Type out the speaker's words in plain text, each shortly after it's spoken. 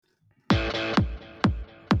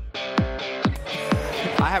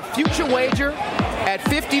I have future wager at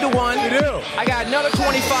 50 to 1. You do? I got another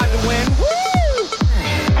 25 to win. Woo!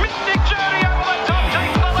 Mystic Journey over the top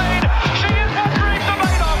takes the lead. She is what dreams are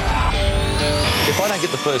made of. If I don't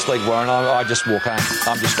get the first leg, Warren, I just walk home.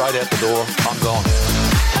 I'm just straight out the door. I'm gone.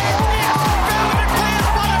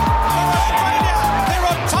 They're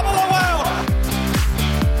on top of the world.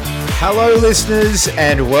 Hello, listeners,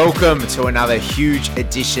 and welcome to another huge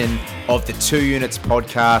edition of the 2 Units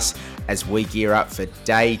podcast as we gear up for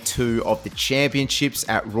day 2 of the championships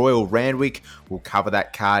at Royal Randwick. We'll cover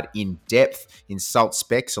that card in depth in Salt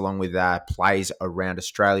Specs, along with plays around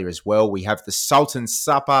Australia as well. We have the Sultan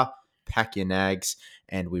Supper, pack your nags,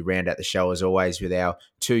 and we round out the show as always with our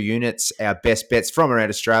 2 Units, our best bets from around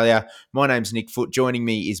Australia. My name's Nick Foote. Joining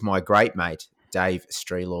me is my great mate, Dave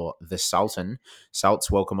Strelaw, the Sultan.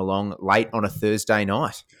 Salts, welcome along late on a Thursday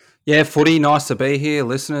night. Yeah, footy, nice to be here,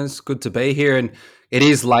 listeners. Good to be here. And it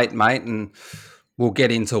is late, mate, and we'll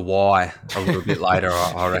get into why a little bit later,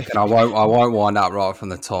 I reckon. I won't wind up right from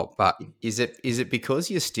the top. But Is it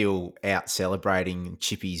because you're still out celebrating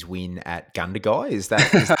Chippy's win at Gundagai? Is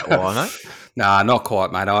that why, mate? nah, not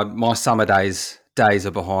quite, mate. My summer days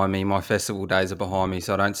are behind me. My festival days are behind me,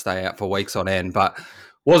 so I don't stay out for weeks on end. But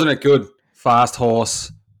wasn't it good? Fast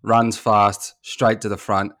horse, runs fast, straight to the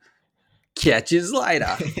front. Catches later.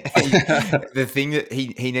 The thing that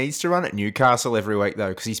he needs to run at Newcastle every week, though,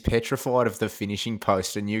 because he's petrified of the finishing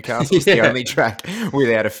post, and Newcastle's the only track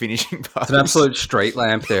without a finishing post. It's an absolute street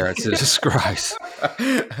lamp there. It's a disgrace.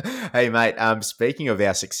 Hey, mate, speaking of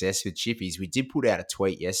our success with Chippies, we did put out a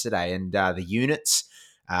tweet yesterday, and the units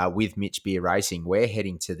with Mitch Beer Racing, we're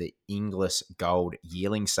heading to the Inglis Gold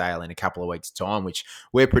yearling sale in a couple of weeks' time, which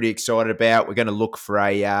we're pretty excited about. We're going to look for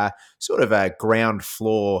a sort of a ground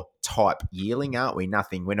floor type yearling, aren't we?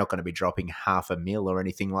 We're not going to be dropping $500,000 or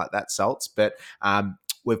anything like that, Salts, but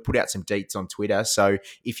we've put out some deets on Twitter. So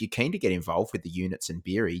if you're keen to get involved with the units and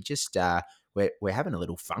Beery, just we're having a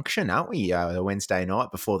little function, aren't we? The Wednesday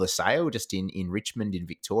night before the sale, just in Richmond in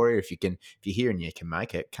Victoria. If you're here and you can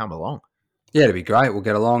make it, come along. Yeah, it'd be great. We'll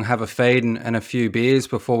get along, have a feed and a few beers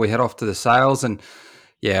before we head off to the sales. And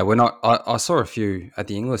yeah, we're not. I saw a few at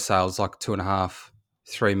the English sales, like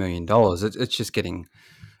 $2.5-3 million. It's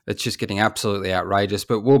just getting absolutely outrageous.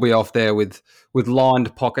 But we'll be off there with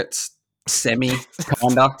lined pockets,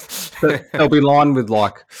 kinda. But they'll be lined with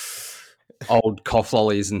like old cough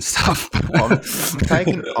lollies and stuff.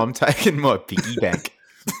 I'm taking my piggy bank.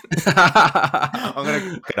 I'm going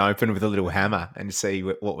to get open with a little hammer and see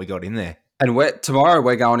what we got in there. And tomorrow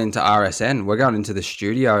we're going into RSN. We're going into the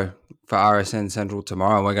studio for RSN Central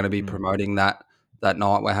tomorrow. We're going to be promoting that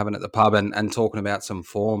night we're having at the pub and talking about some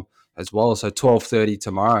form as well. So 12:30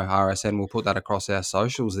 tomorrow, RSN. We'll put that across our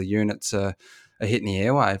socials. The units are hitting the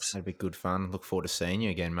airwaves. That'd be good fun. Look forward to seeing you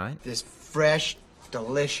again, mate. This fresh,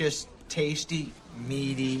 delicious, tasty,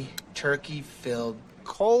 meaty, turkey-filled,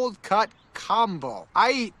 cold-cut combo.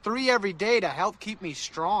 I eat 3 every day to help keep me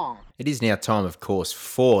strong. It is now time, of course,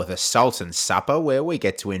 for the Sultan Supper, where we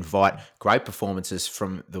get to invite great performances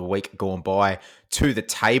from the week gone by to the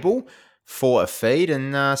table for a feed.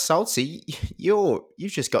 And Saltsy,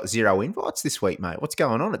 you've just got 0 invites this week, mate. What's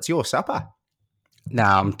going on? It's your supper.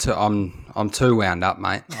 No, I'm too wound up,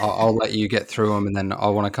 mate. I'll let you get through them, and then I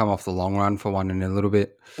want to come off the long run for one in a little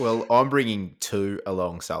bit. Well, I'm bringing 2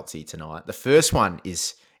 along, Saltsy, tonight. The first one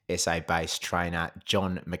is SA-based trainer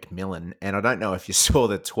John McMillan, and I don't know if you saw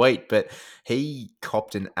the tweet, but he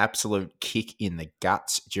copped an absolute kick in the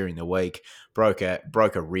guts during the week, broke a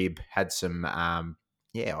rib, had some, I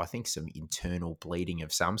think some internal bleeding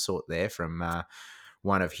of some sort there from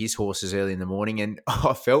one of his horses early in the morning, and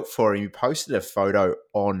I felt for him. He posted a photo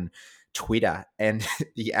on Twitter, and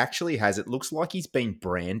he actually it looks like he's been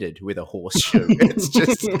branded with a horseshoe.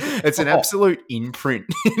 It's an absolute imprint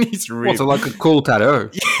in his rib. What's it, like a cool tattoo?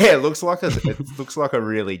 Yeah, it looks like a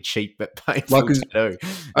really cheap but painful tattoo.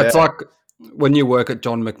 It's like when you work at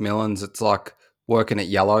John McMillan's, it's like working at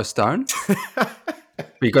Yellowstone.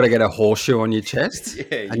 But you got to get a horseshoe on your chest,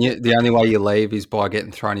 and the only way you leave is by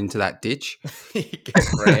getting thrown into that ditch. You get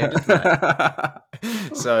branded,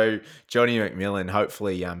 mate. So Johnny McMillan,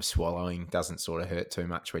 hopefully swallowing doesn't sort of hurt too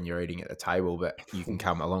much when you're eating at the table, but you can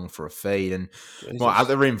come along for a feed. And my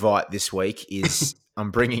other invite this week is I'm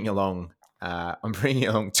bringing along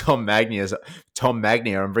Tom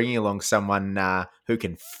Magnier. I'm bringing along someone who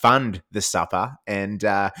can fund the supper, and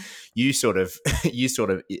you sort of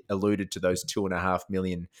alluded to those $2.5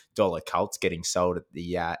 million colts getting sold at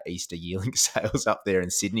the Easter yearling sales up there in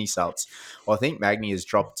Sydney, Salts. Well, I think Magnier's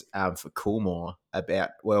dropped for Coolmore about.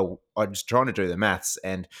 Well, I was trying to do the maths,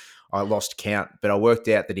 and I lost count, but I worked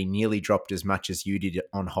out that he nearly dropped as much as you did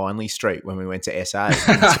on Hindley Street when we went to SA in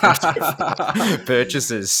terms of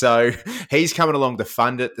purchases. So he's coming along to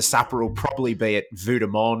fund it. The supper will probably be at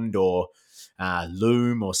Vudamond or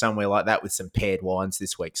Loom or somewhere like that with some paired wines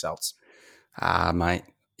this week, Salts. Mate,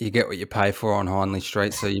 you get what you pay for on Hindley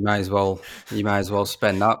Street, so you may as well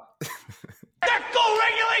spend up. That goal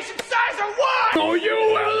regulation says a word! So you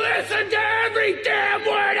will listen to every damn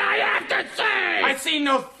word I have to say! I seen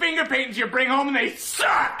those finger paintings you bring home and they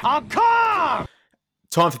suck! I'll come!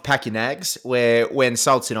 Time for Pack Your Nags, where when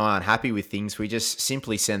Salts and I aren't happy with things, we just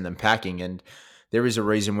simply send them packing. And there is a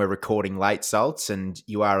reason we're recording late, Salts, and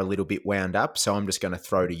you are a little bit wound up, so I'm just going to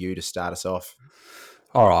throw to you to start us off.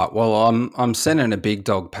 All right. Well, I'm sending a big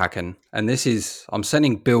dog packing, and I'm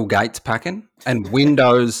sending Bill Gates packing and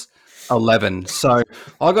Windows 11. So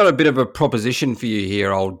I got a bit of a proposition for you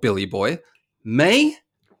here, old Billy boy. Me,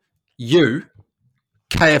 you,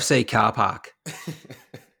 KFC car park.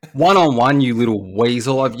 1-on-1, you little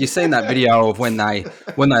weasel. Have you seen that video of when they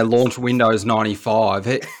launched Windows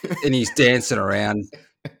 95 and he's dancing around?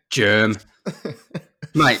 Germ.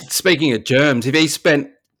 Mate, speaking of germs, if he spent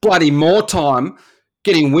bloody more time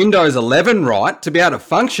getting Windows 11 right to be able to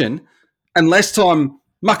function and less time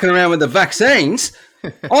mucking around with the vaccines,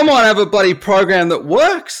 I might have a bloody program that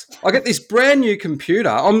works. I get this brand new computer.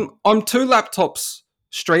 I'm 2 laptops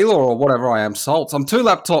Streeler or whatever I am, Salts. I'm 2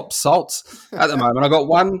 laptops Salts at the moment. I got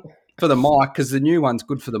one for the mic because the new one's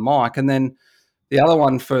good for the mic, and then the other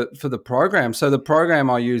one for the program. So the program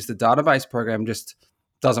I use, the database program, just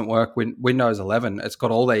doesn't work with Windows 11. It's got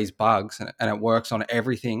all these bugs, and it works on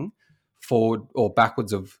everything forward or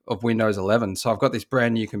backwards of Windows 11. So I've got this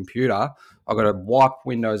brand new computer. I've got to wipe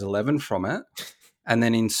Windows 11 from it and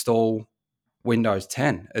then install Windows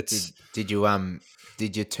 10. It's Did you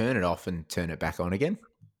turn it off and turn it back on again?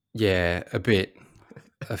 Yeah, a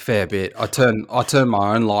fair bit. I turned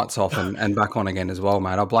my own lights off and back on again as well,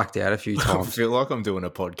 mate. I blacked out a few times. I feel like I'm doing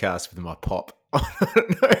a podcast with my pop. I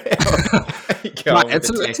don't know how mate,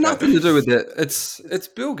 it's nothing to do with it. It's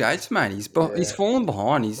Bill Gates, mate. He's fallen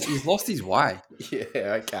behind. He's lost his way.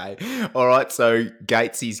 Yeah. Okay. All right. So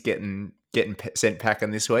Gatesy's getting sent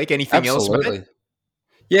packing this week. Anything else? Mate?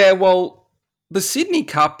 Yeah. Well, the Sydney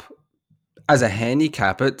Cup as a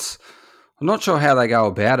handicap, I'm not sure how they go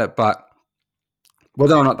about it, but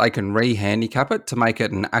whether or not they can re-handicap it to make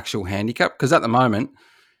it an actual handicap, because at the moment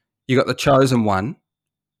you got the chosen one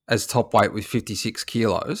as top weight with 56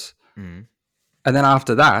 kilos. Mm. And then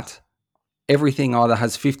after that, everything either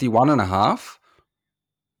has 51.5,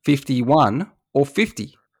 51 or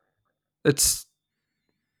 50. It's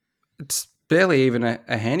barely even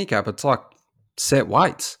a handicap. It's like set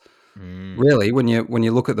weights. Really, when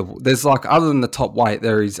you look at there's like, other than the top weight,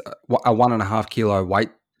 there is a 1.5 kilo weight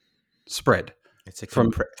spread. It's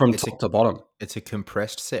from top to bottom. It's a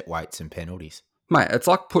compressed set weights and penalties. Mate, it's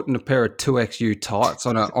like putting a pair of 2XU tights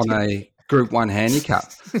on a Group 1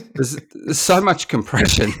 handicap. There's so much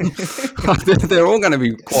compression. They're all going to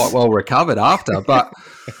be quite well recovered after, but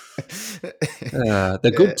they're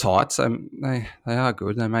good tights. They are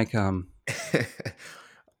good. They make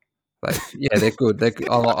they're good.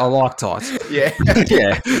 I like tights. Yeah,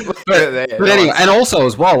 yeah. But anyway, and also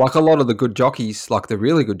as well, like a lot of the good jockeys, like the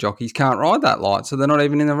really good jockeys, can't ride that light, so they're not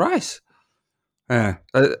even in the race. Yeah,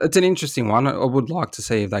 it's an interesting one. I would like to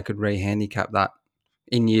see if they could re-handicap that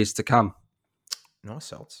in years to come. Nice,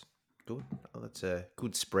 Salts. Good. Well, that's a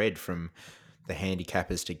good spread from the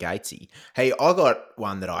handicappers to Gatesy. Hey, I got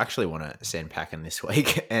one that I actually want to send packing this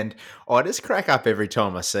week, and I just crack up every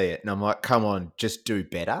time I see it, and I'm like, come on, just do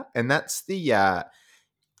better. And that's the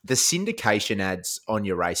syndication ads on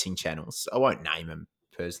your racing channels. I won't name them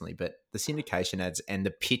personally, but the syndication ads and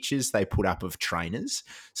the pictures they put up of trainers.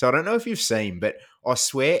 So I don't know if you've seen, but I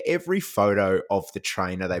swear every photo of the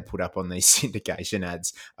trainer they put up on these syndication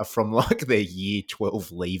ads are from like their year 12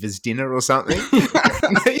 leavers dinner or something.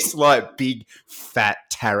 These like big fat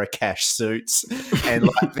Tarakash suits and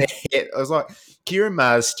like their hair. I was like, Kieran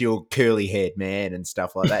Maher's still curly haired man and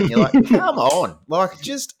stuff like that. And you're like, come on, like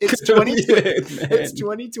just it's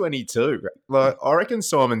 2022. Like I reckon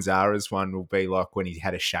Simon Zara's one will be like when he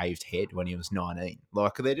had a shaved head when he was 19.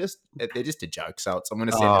 Like they're just a joke. So I'm going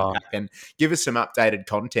to send them back and give us some updated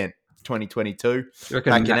content. 2022. You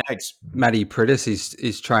reckon Matty Prittis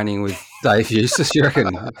is training with Dave Eustace? You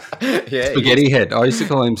reckon? Yeah, Spaghetti Head. I used to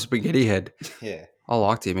call him Spaghetti Head. Yeah, I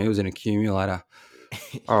liked him. He was an accumulator.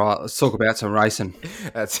 All right, let's talk about some racing.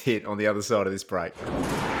 That's it on the other side of this break.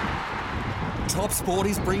 Top Sport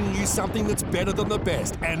is bringing you something that's better than the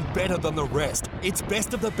best and better than the rest. It's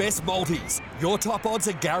best of the best multis. Your top odds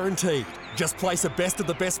are guaranteed. Just place a best of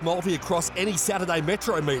the best multi across any Saturday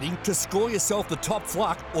Metro meeting to score yourself the top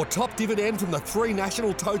fluck or top dividend from the 3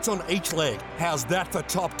 national totes on each leg. How's that for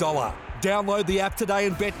top dollar? Download the app today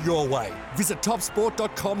and bet your way. Visit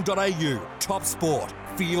topsport.com.au. Top Sport.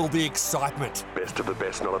 Feel the excitement. Best of the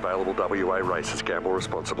best, not available WA races. Gamble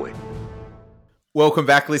responsibly. Welcome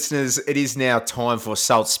back, listeners. It is now time for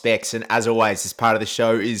Salt Specs, and as always, this part of the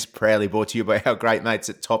show is proudly brought to you by our great mates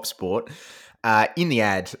at Top Sport. In the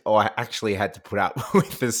ad, I actually had to put up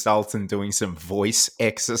with the Sultan doing some voice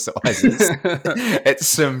exercises. It's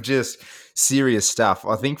some just serious stuff.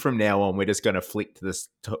 I think from now on, we're just going to flick to this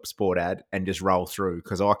Top Sport ad and just roll through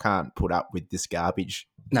because I can't put up with this garbage.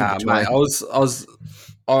 Nah, mate,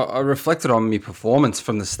 I reflected on my performance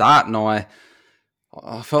from the start, and I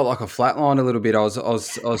felt like I flatlined a little bit. I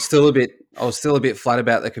was still a bit flat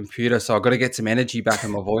about the computer, so I've got to get some energy back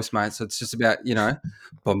in my voice, mate. So it's just about,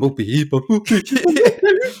 bumblebee.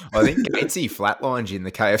 I think Gatesy flatlined you in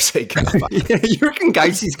the KFC car park. Yeah, you reckon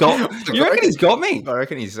Gatesy's got? You reckon he's got me? I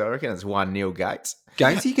reckon it's 1-0 Gates.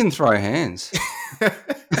 Gatesy can throw hands.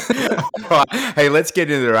 Right. Hey, let's get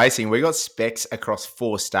into the racing. We got specs across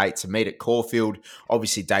 4 states. A meet at Caulfield,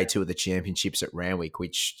 obviously day 2 of the championships at Randwick,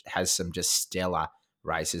 which has some just stellar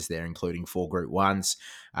races there, including 4 Group 1s.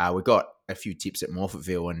 We've got a few tips at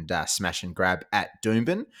Morphettville and smash and grab at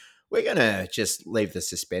Doomben. We're going to just leave the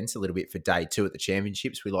suspense a little bit for day 2 at the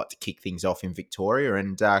championships. We like to kick things off in Victoria.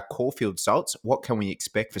 And Caulfield Salts, what can we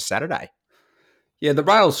expect for Saturday? Yeah, the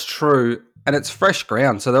rail's true, and it's fresh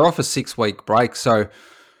ground. So they're off a 6-week break. So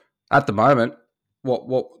at the moment,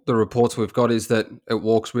 what the reports we've got is that it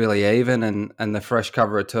walks really even, and the fresh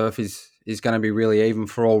cover of turf is going to be really even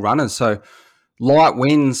for all runners. So light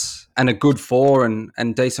winds and a good 4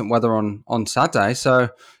 and decent weather on Saturday. So,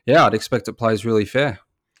 yeah, I'd expect it plays really fair.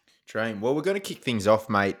 Dream. Well, we're going to kick things off,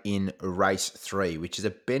 mate, in race 3, which is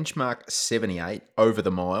a benchmark 78 over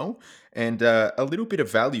the mile and a little bit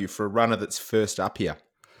of value for a runner that's first up here.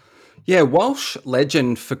 Yeah, Welsh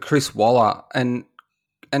legend for Chris Waller, and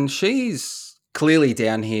she's clearly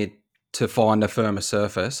down here to find a firmer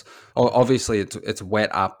surface. Obviously, it's wet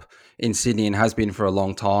up in Sydney and has been for a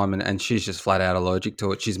long time, and she's just flat out allergic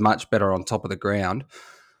to it. She's much better on top of the ground.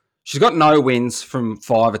 She's got no wins from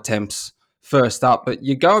 5 attempts first up, but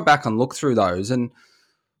you go back and look through those, and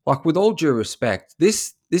like with all due respect,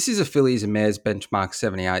 this is a fillies and mares benchmark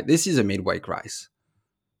 78. This is a midweek race.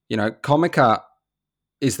 Comica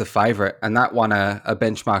is the favourite, and that won a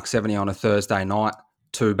benchmark 70 on a Thursday night,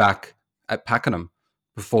 2 back at Pakenham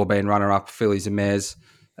before being runner-up fillies and mares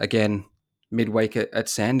again midweek at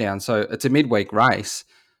Sandown. So it's a midweek race,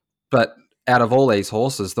 but out of all these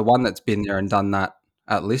horses, the one that's been there and done that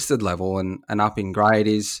at listed level and up in grade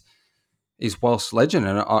is Welsh Legend.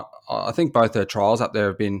 And I think both her trials up there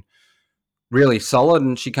have been really solid,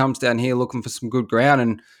 and she comes down here looking for some good ground.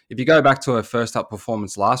 And if you go back to her first up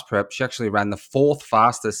performance last prep, she actually ran the 4th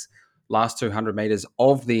fastest last 200 metres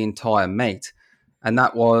of the entire meet, and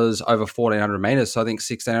that was over 1,400 metres. So I think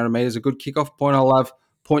 1,600 metres is a good kickoff point. I'll have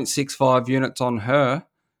 0.65 units on her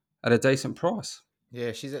at a decent price.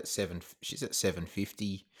 Yeah, she's at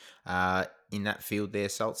 750 in that field there,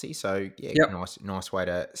 Saltsy. So yeah, yep. Nice way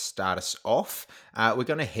to start us off. We're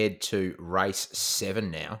going to head to race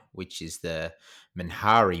 7 now, which is the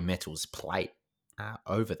Manhari Metals Plate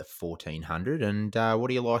over the 1,400. And what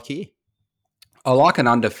do you like here? I like an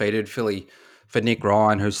undefeated filly for Nick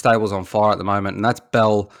Ryan, whose stable's on fire at the moment, and that's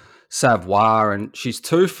Belle Savoir, and she's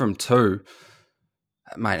 2 from 2.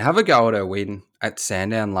 Mate, have a go at her win at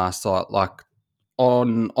Sandown last night. Like,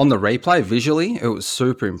 on the replay, visually, it was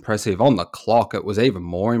super impressive. On the clock, it was even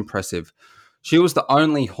more impressive. She was the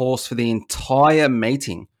only horse for the entire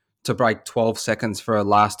meeting to break 12 seconds for her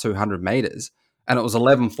last 200 metres, and it was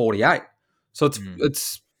 11:48. So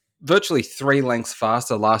it's virtually 3 lengths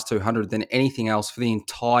faster last 200 than anything else for the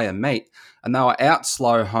entire meet, and they were out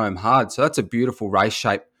slow, home hard. So that's a beautiful race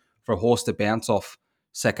shape for a horse to bounce off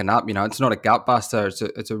second up. It's not a gut buster.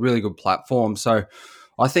 It's a really good platform. So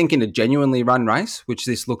I think in a genuinely run race, which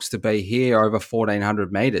this looks to be here over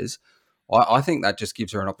 1,400 metres, I think that just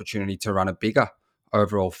gives her an opportunity to run a bigger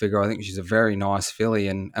overall figure. I think she's a very nice filly,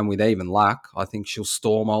 and with even luck, I think she'll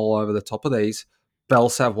storm all over the top of these. Belle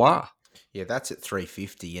Savoir. Yeah, that's at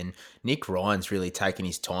 350, and Nick Ryan's really taken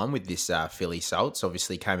his time with this filly Salts.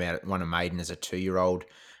 Obviously came out, won a maiden as a 2-year-old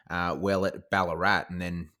well at Ballarat, and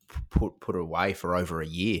then put her away for over a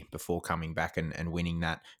year before coming back and winning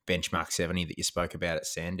that benchmark 70 that you spoke about at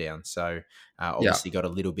Sandown. So obviously got a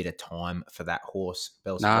little bit of time for that horse.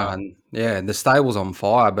 And the stable's on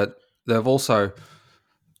fire, but they've also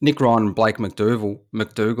Nick Ryan and Blake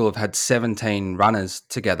McDougall have had 17 runners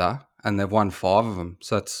together, and they've won 5 of them.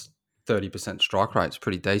 So that's 30% strike rate. It's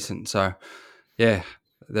pretty decent. So, yeah,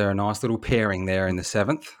 they're a nice little pairing there in the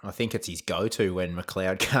 7th. I think it's his go-to when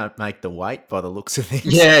McLeod can't make the weight by the looks of things.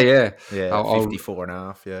 Yeah, yeah. Yeah, 54 and a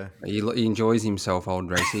half, yeah. He enjoys himself, old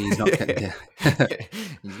Reese. He's not getting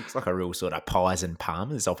He looks like a real sort of pies and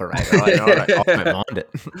palmers operator. I don't mind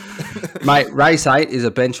it. Mate, race 8 is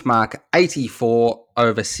a benchmark 84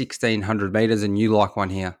 over 1,600 metres, and you like one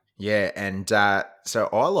here. Yeah, and so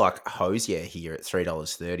I like Hosier here at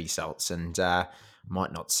 $3.30 salts, and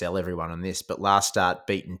might not sell everyone on this, but last start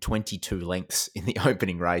beaten 22 lengths in the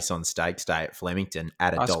opening race on Stakes Day at Flemington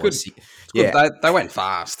at $1. Yeah, they went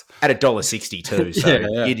fast at $1.62.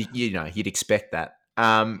 So you'd expect that.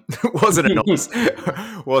 Wasn't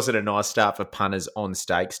a nice start for punters on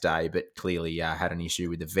Stakes Day, but clearly had an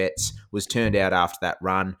issue with the vets. Was turned out after that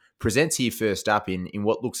run. Presents here first up in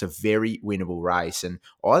what looks a very winnable race, and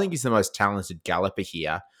I think he's the most talented galloper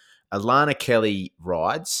here. Alana Kelly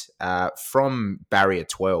rides from barrier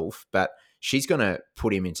 12, but she's going to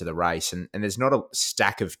put him into the race, and there's not a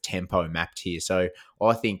stack of tempo mapped here. So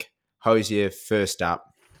I think Hosier first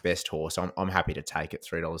up, best horse. I'm happy to take it,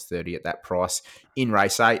 $3.30 at that price in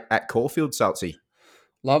race 8 at Caulfield, Saltsy.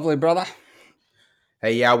 Lovely, brother.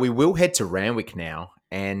 Hey, we will head to Randwick now,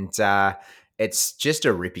 and it's just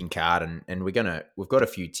a ripping card, and we've got a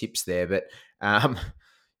few tips there, but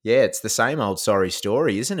yeah, it's the same old sorry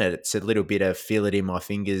story, isn't it? It's a little bit of feel it in my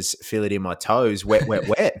fingers, feel it in my toes, wet, wet,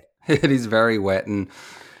 wet. It is very wet, and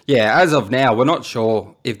yeah, as of now, we're not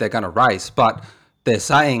sure if they're going to race, but they're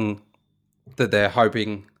saying that they're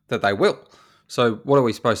hoping that they will. So what are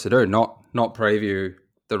we supposed to do? Not preview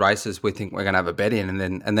the races we think we're going to have a bet in,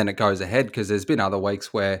 and then it goes ahead, because there's been other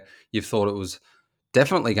weeks where you've thought it was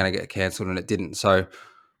definitely going to get cancelled and it didn't. So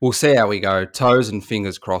we'll see how we go. Toes and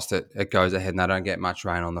fingers crossed it goes ahead and they don't get much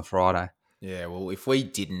rain on the Friday. Yeah, well, if we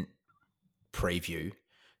didn't preview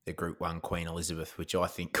the Group 1 Queen Elizabeth, which I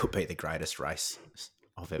think could be the greatest race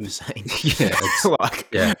I've ever seen.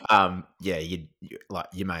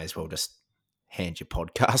 You may as well just hand your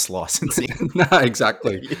podcast license in. No,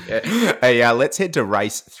 exactly. Yeah. Hey, let's head to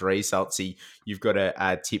race 3, Saltsy. You've got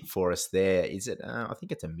a tip for us there. Is it? I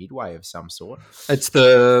think it's a midway of some sort. It's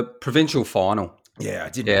the provincial final. Yeah, I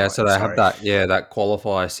didn't. Yeah, so they have that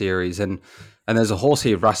qualifier series, and there's a horse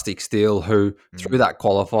here, Rustic Steel, who through that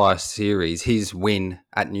qualifier series, his win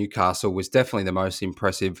at Newcastle was definitely the most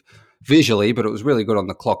impressive visually, but it was really good on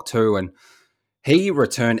the clock too, and he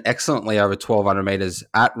returned excellently over 1,200 metres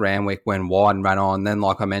at Randwick when Wyden ran on. Then,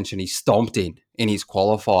 like I mentioned, he stomped in his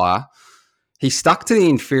qualifier. He stuck to the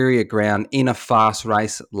inferior ground in a fast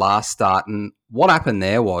race last start. And what happened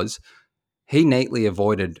there was he neatly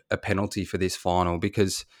avoided a penalty for this final,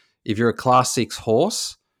 because if you're a Class 6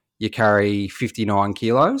 horse, you carry 59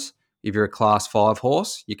 kilos. If you're a Class 5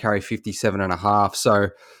 horse, you carry 57.5. So,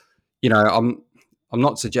 I'm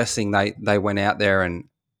not suggesting they went out there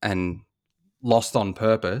and lost on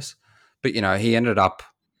purpose, but he ended up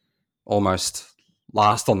almost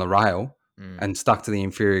last on the rail and stuck to the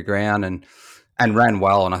inferior ground and ran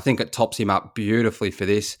well, and I think it tops him up beautifully for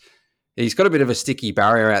this. He's got a bit of a sticky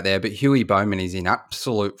barrier out there, but Huey Bowman is in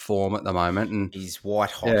absolute form at the moment, and he's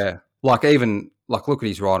white hot. Yeah, look at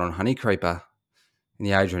his ride on Honey Creeper in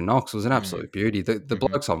the Adrian Knox. It was an absolute beauty. The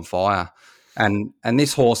bloke's on fire, and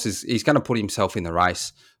this horse he's going to put himself in the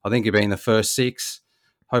race. I think he'll be in the first 6.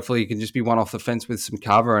 Hopefully he can just be one off the fence with some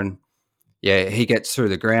cover, and yeah, he gets through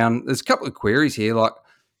the ground. There's a couple of queries here, like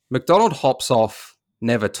McDonald hops off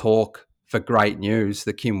Never Talk for Great News,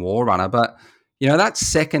 the Kim War runner, but that's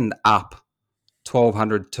second up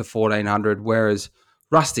 1,200 to 1,400, whereas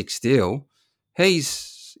Rustic Steel,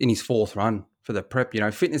 he's in his 4th run for the prep.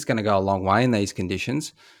 Fitness is going to go a long way in these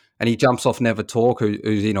conditions, and he jumps off Never Talk,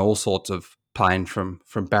 who's in all sorts of pain from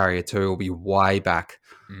barrier 2, will be way back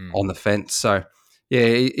on the fence. So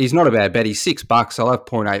yeah, he's not a bad bet. He's $6. I'll have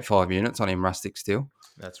 0.85 units on him, Rustic Steel.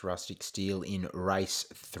 That's Rustic Steel in race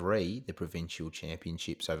 3, the provincial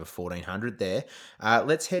championships over 1,400 there.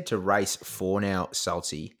 Let's head to race 4 now,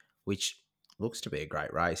 Salty, which looks to be a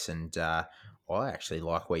great race. And I actually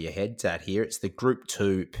like where your head's at here. It's the Group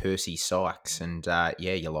 2 Percy Sykes. And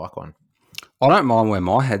you like one. I don't mind where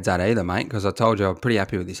my head's at either, mate, because I told you I'm pretty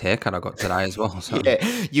happy with this haircut I got today as well. So. Yeah,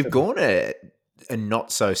 you've gone a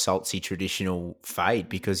not so salty traditional fade,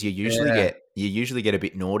 because you usually get a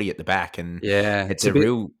bit naughty at the back, and it's a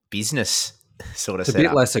real business sort of setup. A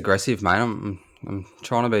bit less aggressive, mate. I'm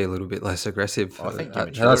trying to be a little bit less aggressive. I think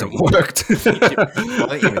that hasn't worked. I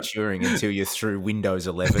think you're maturing until you're through Windows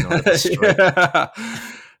 11 on the street.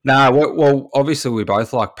 No, well, obviously we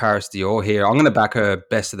both like Paris Dior here. I'm going to back her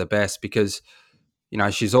best of the best because,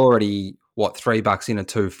 she's already, $3 in a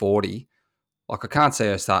 240. Like I can't see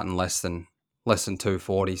her starting less than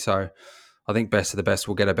 240. So I think best of the best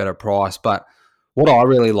will get a better price. But what I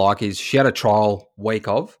really like is she had a trial week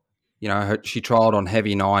of, she trialled on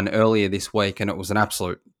Heavy 9 earlier this week and it was an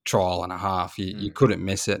absolute trial and a half. You couldn't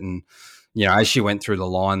miss it. And, as she went through the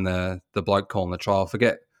line, the bloke calling the trial,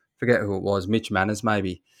 forget who it was, Mitch Manners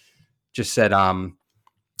maybe, just said,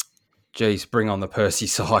 geez, bring on the Percy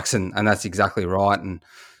Sykes. And that's exactly right. And,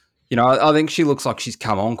 I think she looks like she's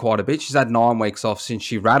come on quite a bit. She's had 9 weeks off since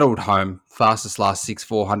she rattled home fastest last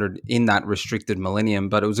 6,400 in that restricted Millennium,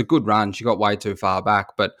 but it was a good run. She got way too far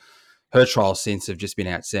back, but her trials since have just been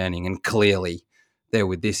outstanding. And clearly they're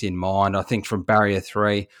with this in mind. I think from barrier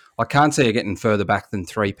 3, I can't see her getting further back than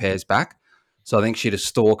 3 pairs back. So I think she just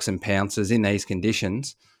stalks and pounces in these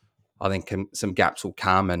conditions. I think some gaps will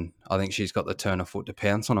come, and I think she's got the turn of foot to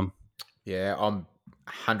pounce on them. Yeah, I'm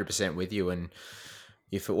 100% with you. And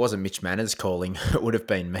if it wasn't Mitch Manners calling, it would have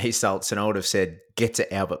been me, Salts, and I would have said, get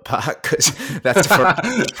to Albert Park because that's for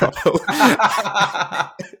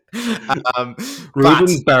trial.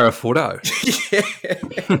 Ruben's Barrafuto. Yeah,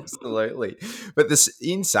 absolutely. But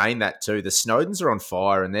in saying that too, the Snowdens are on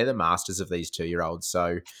fire and they're the masters of these 2-year-olds.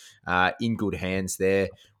 So in good hands there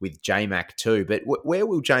with J-Mac too. But where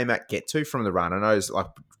will J-Mac get to from the run? I know it's like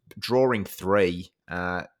drawing 3,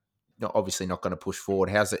 obviously not going to push forward.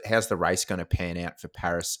 How's the race going to pan out for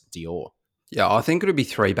Paris Dior? Yeah, I think it'll be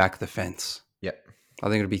 3 back the fence. Yep. I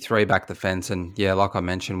think it'll be 3 back the fence. And yeah, like I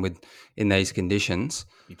mentioned, in these conditions,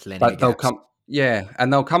 but they'll come. Yeah,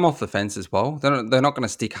 and they'll come off the fence as well. They're not going to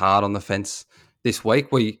stick hard on the fence this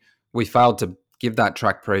week. We failed to give that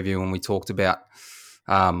track preview when we talked about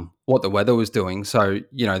what the weather was doing. So,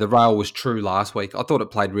 the rail was true last week. I thought it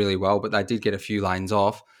played really well, but they did get a few lanes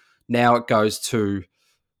off. Now it goes to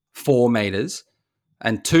 4 meters,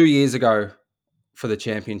 and 2 years ago for the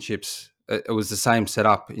championships, it was the same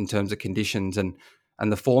setup in terms of conditions, and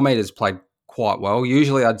the 4 meters played quite well.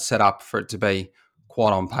 Usually I'd set up for it to be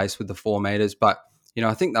quite on pace with the 4 meters, but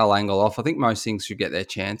I think they'll angle off. I think most things should get their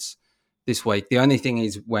chance this week. The only thing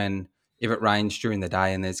is if it rains during the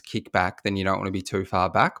day and there's kickback, then you don't want to be too far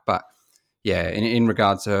back. But yeah, in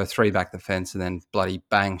regards to 3 back the fence and then bloody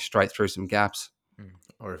bang straight through some gaps.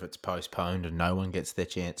 Or if it's postponed and no one gets their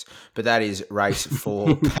chance. But that is race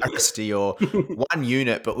 4, Paris Dior. 1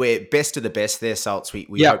 unit, but we're best of the best there, Salts. We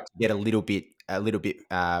hope to get a little bit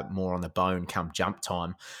more on the bone come jump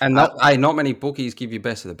time. And not many bookies give you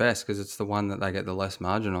best of the best because it's the one that they get the less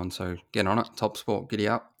margin on. So get on it. Top Sport, giddy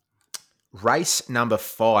up. Race number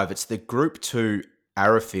 5. It's the Group 2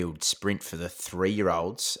 Arrowfield Sprint for the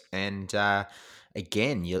 3-year-olds. And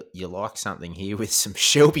again, you like something here with some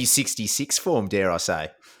Shelby 66 form, dare I say.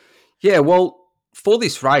 Yeah, well, for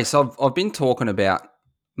this race, I've been talking about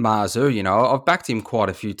Marzu. I've backed him quite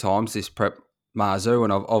a few times, this prep Marzu,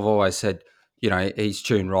 and I've always said, he's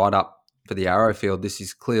tuned right up for the Arrowfield. This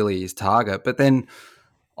is clearly his target. But then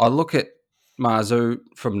I look at Marzu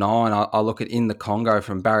from 9. I look at In the Congo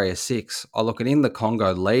from barrier 6. I look at In the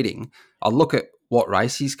Congo leading. I look at what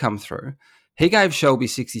race he's come through. He gave Shelby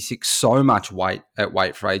 66 so much weight at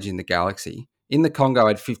Weight for Age in the Galaxy. In the Congo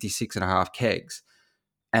had 56.5 kegs,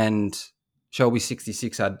 and Shelby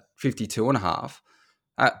 66 had 52.5.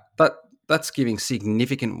 That's giving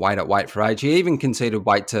significant weight at Weight for Age. He even conceded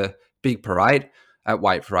weight to Big Parade at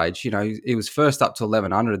Weight for Age. He was first up to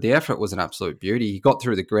 1100. The effort was an absolute beauty. He got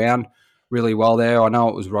through the ground really well there. I know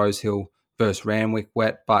it was Rosehill versus Randwick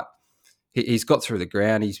wet, but he's got through the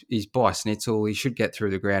ground. He's by Snitzel. He should get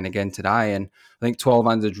through the ground again today. And I think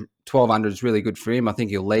 1200 is really good for him. I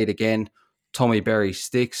think he'll lead again. Tommy Berry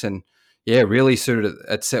sticks and, yeah, really suited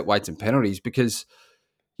at set weights and penalties because,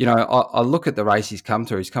 I look at the race he's come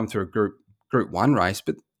through. He's come through a Group 1 race,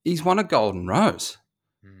 but he's won a Golden Rose.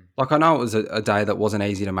 Like, I know it was a day that wasn't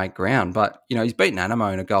easy to make ground, but, he's beaten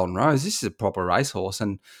Animo in a Golden Rose. This is a proper racehorse.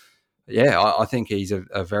 And, yeah, I think he's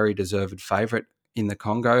a very deserved favourite in the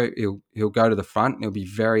Congo. He'll go to the front and he'll be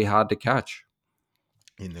very hard to catch.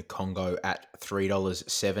 In the Congo at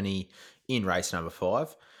 $3.70 in race number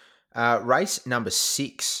 5. Race number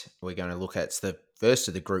 6, we're going to look at, it's the first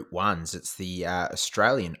of the Group 1s. It's the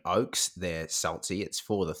Australian Oaks there, Saltsy. It's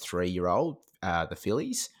for the 3-year-old, the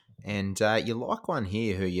fillies. And you like one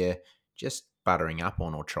here who you're just buttering up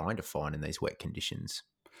on or trying to find in these wet conditions.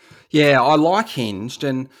 Yeah, I like Hinged,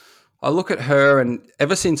 and I look at her, and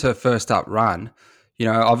ever since her first up run,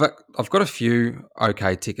 I've got a few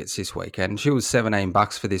okay tickets this weekend. She was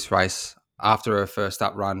 $17 for this race after her first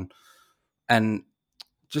up run, and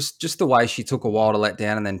just the way she took a while to let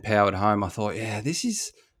down and then powered home, I thought, yeah, this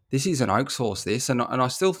is this is an Oaks horse, this. And I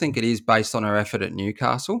still think it is based on her effort at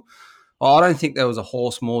Newcastle. I don't think there was a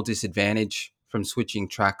horse more disadvantaged from switching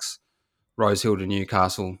tracks, Rosehill to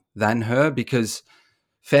Newcastle, than her, because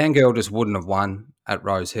Fangirl just wouldn't have won at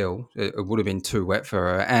Rosehill. It would have been too wet for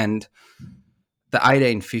her. And the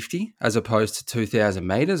 1850 as opposed to 2,000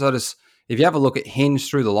 metres, if you have a look at Hinge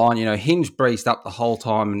through the line, Hinge breezed up the whole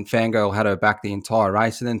time and Fangirl had her back the entire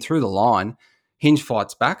race. And then through the line, Hinge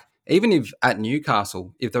fights back. Even if at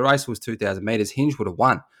Newcastle, if the race was 2,000 metres, Hinge would have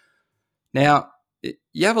won. Now,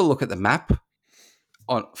 you have a look at the map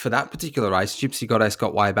for that particular race. Gypsy Goddess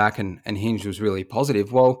got way back and Hinge was really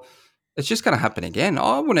positive. Well, it's just going to happen again.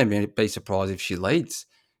 I wouldn't even be surprised if she leads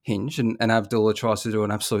Hinge and Abdullah tries to do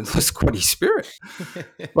an absolute Squiddy Spirit.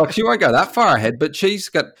 Like, she won't go that far ahead, but she's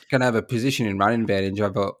going to have a position in running advantage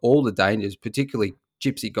over all the dangers, particularly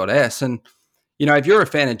Gypsy Goddess. And, if you're a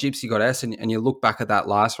fan of Gypsy Goddess and you look back at that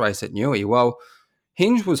last race at Newey, well,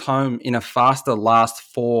 Hinge was home in a faster last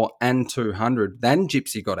 4 and 200 than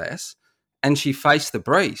Gypsy Goddess, and she faced the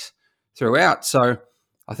breeze throughout. So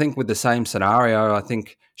I think with the same scenario, I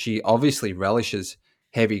think she obviously relishes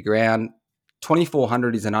heavy ground.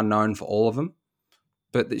 2,400 is an unknown for all of them,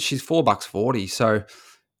 but she's $4.40. So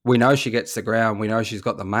we know she gets the ground. We know she's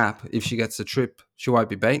got the map. If she gets the trip, she won't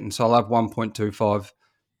be beaten. So I'll have 1.25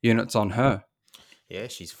 units on her. Yeah,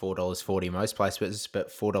 she's $4.40 most places, but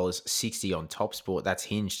 $4.60 on Top Sport. That's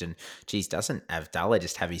Hinged, and geez, doesn't Abdullah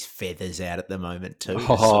just have his feathers out at the moment too?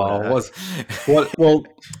 I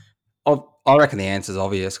reckon the answer's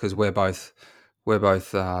obvious because we're both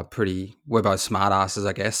smart asses,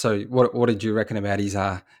 I guess. So what did you reckon about his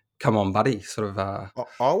come on buddy sort of?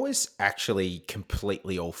 I was actually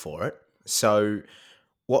completely all for it. So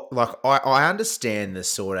I understand the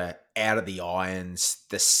sort of out of the irons,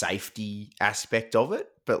 the safety aspect of it,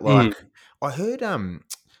 but I heard I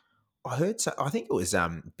think it was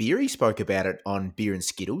Beery spoke about it on Beer and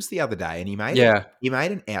Skittles the other day, and he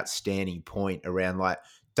made an outstanding point around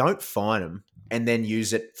don't fine them and then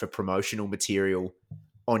use it for promotional material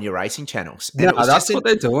on your racing channels. And that's what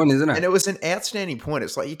they're doing, isn't it? And it was an outstanding point.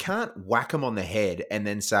 It's like you can't whack them on the head and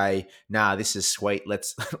then say, "Nah, this is sweet.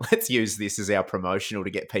 Let's use this as our promotional to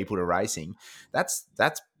get people to racing." That's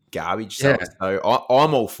garbage. Yeah. So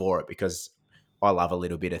I'm all for it because I love a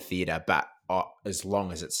little bit of theatre, but as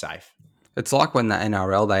long as it's safe. It's like when the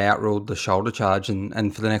NRL, they outruled the shoulder charge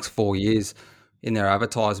and for the next 4 years in their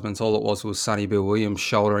advertisements, all it was Sonny Bill Williams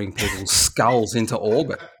shouldering people's skulls into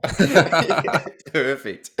orbit.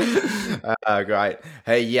 Perfect. Great.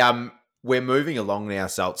 Hey, we're moving along now,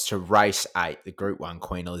 Salts, to race 8, the Group 1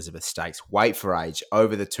 Queen Elizabeth Stakes. Weight for age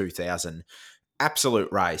over the 2,000.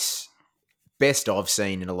 Absolute race. Best I've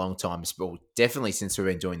seen in a long time. Well, definitely since we've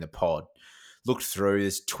been doing the pod. Looked through,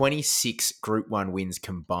 there's 26 Group 1 wins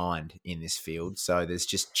combined in this field. So there's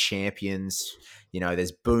just champions,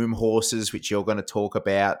 there's boom horses, which you're going to talk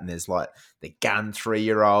about, and there's the gun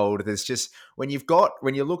 3-year-old. There's just, when you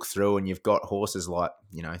look through and you've got horses like,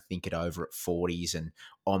 Think It Over at 40s and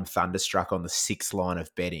On Thunderstruck on the 6th line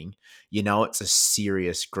of betting, it's a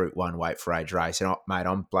serious Group 1 weight for age race. And mate,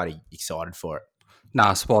 I'm bloody excited for it.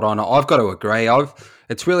 Nah, spot on. I've got to agree.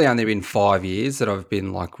 It's really only been 5 years that I've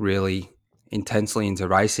been really intensely into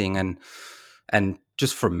racing, and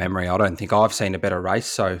just from memory, I don't think I've seen a better race.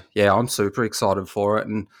 So yeah, I'm super excited for it.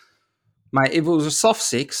 And mate, if it was a soft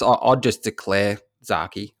 6, I'd just declare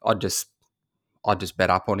Zaki. I'd just bet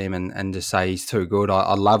up on him and just say he's too good.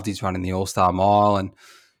 I loved his run in the All-Star Mile, and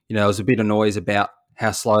there was a bit of noise about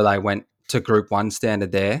how slow they went to Group 1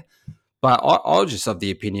 standard there. But I was just of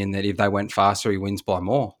the opinion that if they went faster, he wins by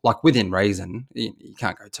more. Within reason, you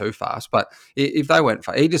can't go too fast. But if they went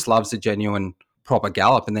fast, he just loves the genuine proper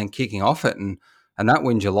gallop and then kicking off it. And that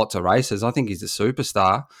wins you lots of races. I think he's a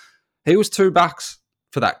superstar. He was $2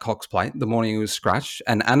 for that Cox Plate the morning he was scratched.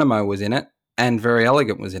 And Animo was in it and Very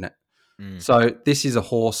Elegant was in it. So this is a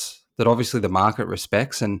horse that obviously the market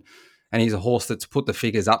respects. And he's a horse that's put the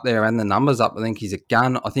figures up there and the numbers up. I think he's a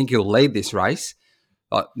gun. I think he'll lead this race.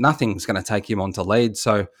 Nothing's going to take him on to lead.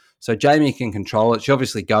 So Jamie can control it. She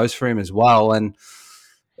obviously goes for him as well. And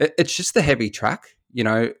it's just the heavy track.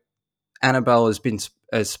 Annabelle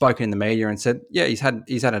has spoken in the media and said, yeah, he's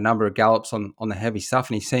had a number of gallops on the heavy stuff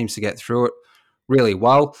and he seems to get through it really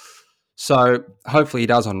well. So hopefully he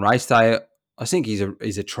does on race day. I think he's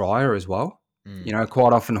a trier as well.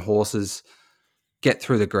 Quite often horses get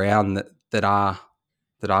through the ground that are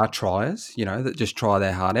triers, that just try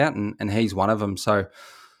their heart out, and he's one of them. So,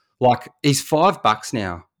 he's $5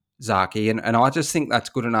 now, Zaki, and I just think that's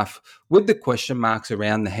good enough with the question marks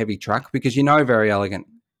around the heavy track because Very Elegant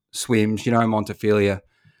swims, Montefilia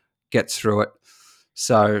gets through it.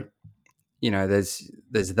 So, there's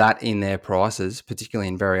that in their prices, particularly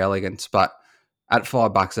in Very Elegance. But at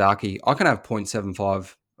 $5 Zaki, I can have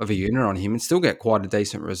 0.75 of a unit on him and still get quite a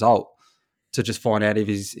decent result to just find out if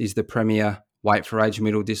he's the premier weight for age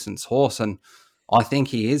middle distance horse. And I think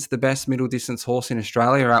he is the best middle distance horse in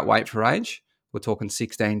Australia at weight for age. We're talking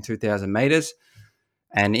 2,000 metres.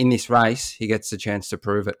 And in this race, he gets the chance to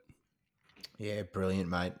prove it. Yeah, brilliant,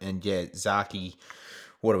 mate. And yeah, Zaki,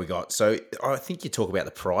 what do we got? So I think you talk about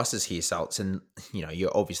the prices here, Salts, and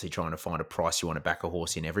you're obviously trying to find a price you want to back a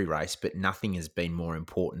horse in every race, but nothing has been more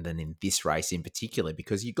important than in this race in particular,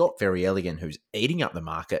 because you got Very Elegant, who's eating up the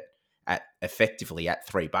market at effectively at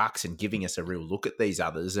 $3 and giving us a real look at these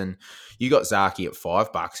others, and you got Zaki at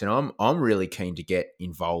 $5, and I'm really keen to get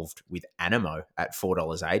involved with Animo at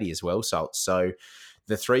 $4.80 as well, Salts. So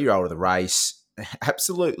the 3-year-old of the race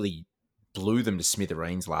absolutely blew them to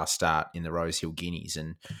smithereens last start in the Rosehill Guineas.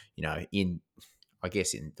 And, I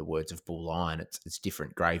guess in the words of Bull Lion, it's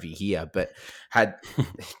different gravy here, but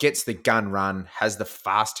gets the gun run, has the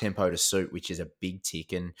fast tempo to suit, which is a big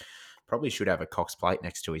tick, and probably should have a Cox plate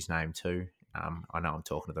next to his name too. I know I'm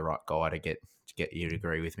talking to the right guy to get you to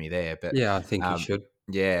agree with me there, but yeah, I think you should.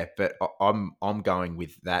 Yeah, but I'm going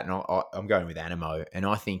with that, and I'm going with Animo, and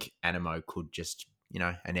I think Animo could just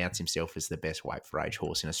announce himself as the best weight for age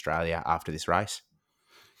horse in Australia after this race.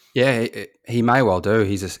 Yeah, he may well do.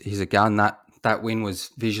 He's a gun. That win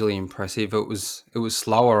was visually impressive. It was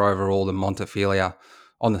slower overall than Montefilia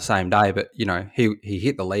on the same day, but he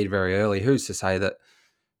hit the lead very early. Who's to say that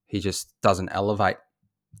he just doesn't elevate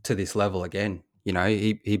to this level again?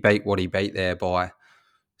 He beat what he beat there by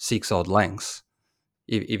 6 odd lengths.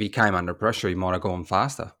 If he came under pressure, he might have gone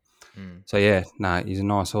faster. So yeah, no, he's a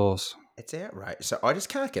nice horse. It's outrageous. So I just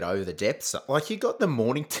can't get over the depths. Like, you got the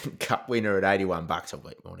Mornington Cup winner at $81. I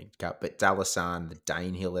beat Mornington Cup, but Dalasan, the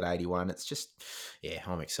Danehill at 81. It's just, yeah,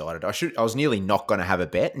 I'm excited. I was nearly not going to have a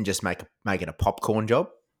bet and just make it a popcorn job.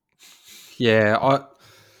 Yeah,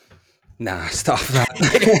 stuff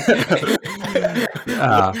that.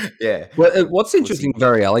 Yeah. Well, what's interesting,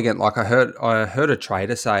 Very Elegant. Like, I heard a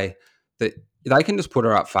trader say that they can just put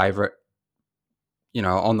her up favourite,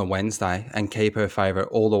 on the Wednesday and keep her favourite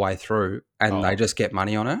all the way through, and they just get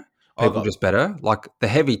money on her. People just bet her. Like the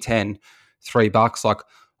heavy 10, $3. Like, I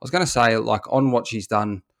was going to say, like, on what she's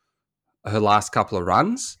done her last couple of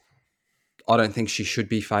runs, I don't think she should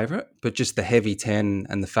be favourite, but just the heavy 10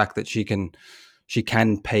 and the fact that she can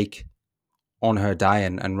peak on her day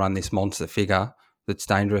and run this monster figure that's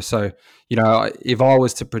dangerous. So, if I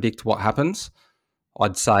was to predict what happens,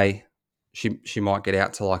 I'd say she might get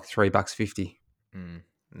out to like $3.50. And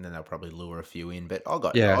then they'll probably lure a few in. But I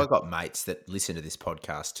got mates that listen to this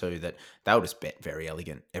podcast too that they'll just bet Very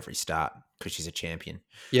Elegant every start because she's a champion.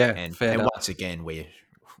 Yeah, and once again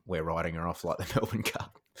we're writing her off like the Melbourne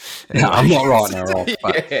Cup. Anyway, no, I'm not writing her off.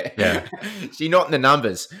 But yeah, she's not in the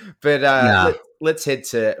numbers. But let's head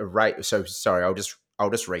to rate. So sorry, I'll just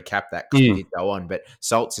recap that because we did go on. But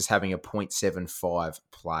Salts is having a 0.75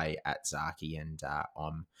 play at Zaki, and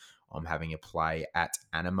I'm having a play at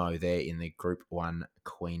Animo there in the Group 1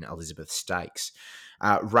 Queen Elizabeth Stakes.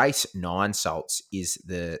 Race 9, Salts, is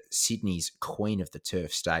the Sydney's Queen of the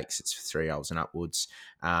Turf Stakes. It's for 3-year-olds and upwards.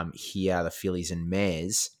 Here are the fillies and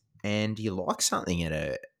mares. And you like something at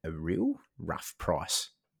a real rough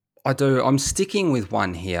price? I do. I'm sticking with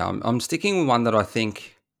one here. I'm sticking with one that I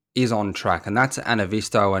think is on track, and that's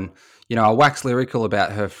Anavisto. And I wax lyrical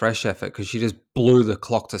about her fresh effort because she just blew the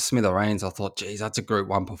clock to smithereens. I thought, geez, that's a Group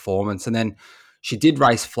 1 performance. And then she did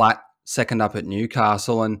race flat, second up at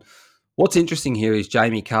Newcastle. And what's interesting here is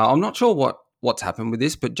Jamie Carr. I'm not sure what's happened with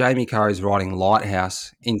this, but Jamie Carr is riding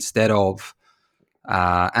Lighthouse instead of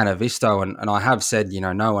Anavisto. And I have said,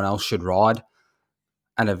 no one else should ride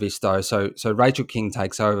Anavisto. So Rachel King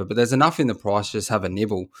takes over. But there's enough in the price to just have a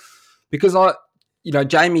nibble. Because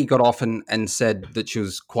Jamie got off and said that she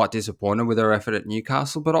was quite disappointed with her effort at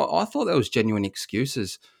Newcastle, but I thought there was genuine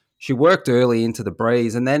excuses. She worked early into the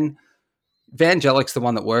breeze, and then Vangelic's the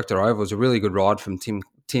one that worked her over. It was a really good ride from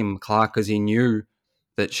Tim Clark because he knew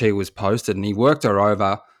that she was posted, and he worked her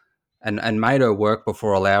over and made her work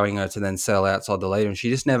before allowing her to then settle outside the leader, and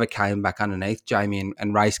she just never came back underneath Jamie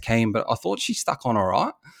and race Keen, but I thought she stuck on all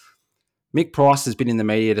right. Mick Price has been in the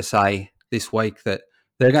media to say this week that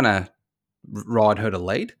they're going to ride her to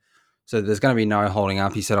lead. So there's going to be no holding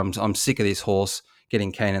up. He said, I'm sick of this horse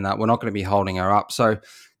getting Keen in that. We're not going to be holding her up. So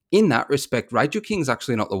in that respect, Rachel King's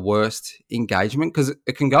actually not the worst engagement because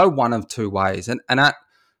it can go one of two ways. And at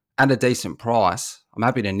a decent price, I'm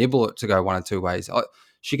happy to nibble it to go one of two ways.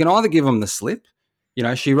 She can either give them the slip.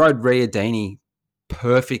 She rode Riadini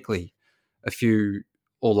perfectly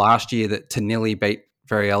last year to nearly beat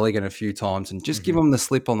very elegant a few times and just give him the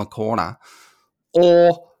slip on the corner,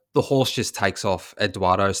 or the horse just takes off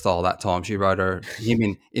Eduardo style that time. She rode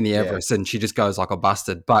him in the Everest and she just goes like a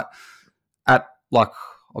busted. But at like,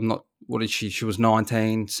 what is she? She was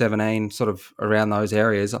 19, 17, sort of around those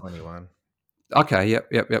areas. 21. Okay,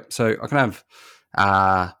 yep. So I can have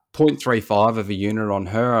 0.35 of a unit on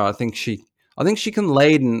her. I think she can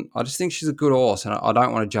lead, and I just think she's a good horse, and I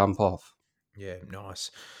don't want to jump off. Yeah,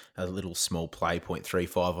 nice. A little small play,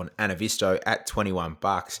 0.35 on Anavisto at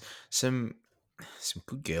 $21. Some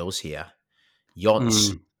good girls here.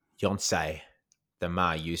 Yonce, the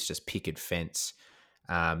Ma Eustace Pickard Fence.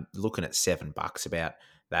 Looking at $7 about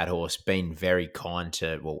that horse, been very kind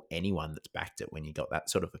to anyone that's backed it when you got that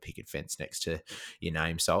sort of a picket fence next to your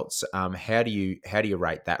name, Salts. How do you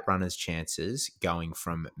rate that runner's chances going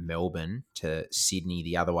from Melbourne to Sydney,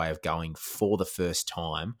 the other way of going for the first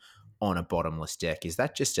time on a bottomless deck? Is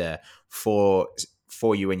that just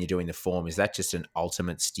for you when you're doing the form? Is that just an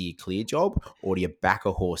ultimate steer clear job, or do you back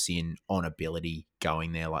a horse in on ability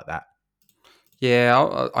going there like that?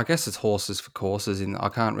 Yeah, I guess it's horses for courses, and I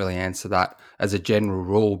can't really answer that as a general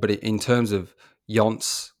rule. But in terms of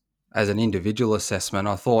Yonce as an individual assessment,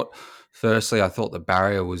 I thought the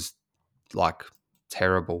barrier was like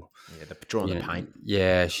terrible. Yeah, drawing the paint.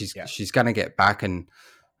 Yeah, she's going to get back and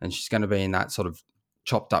she's going to be in that sort of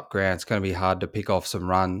chopped up ground. It's going to be hard to pick off some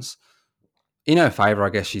runs. In her favour, I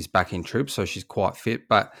guess she's back in troops, so she's quite fit.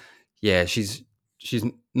 But yeah, she's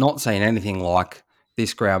not seen anything like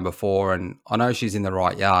this ground before, and I know she's in the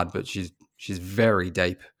right yard, but she's very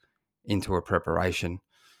deep into her preparation.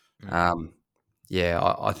 I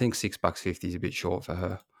think $6.50 is a bit short for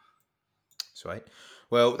her. Sweet.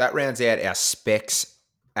 Well, that rounds out our specs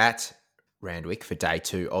at Randwick for day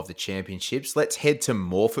 2 of the championships. Let's head to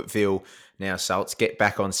Morphettville now, Salts. Get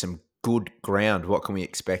back on some good ground. What can we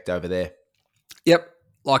expect over there? Yep,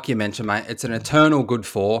 like you mentioned, mate, it's an eternal good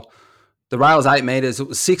 4. The rail's 8 metres. It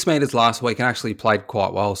was 6 metres last week and actually played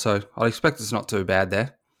quite well. So I expect it's not too bad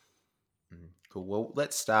there. Cool. Well,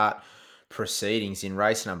 let's start proceedings in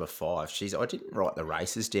race number 5. I didn't write the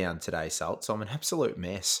races down today, Salt, so I'm an absolute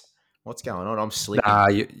mess. What's going on? I'm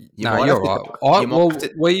slipping. You're right.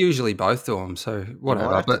 We usually both do them, so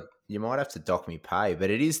whatever. You might have to dock me pay, but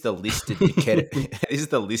it is the listed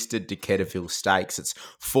Decateville Stakes. It's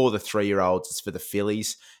for the 3-year-olds. It's for the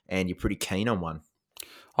fillies, and you're pretty keen on one.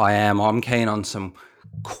 I am. I'm keen on some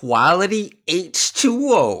quality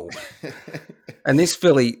H2O. And this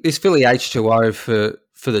filly H2O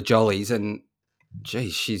for the Jollies, and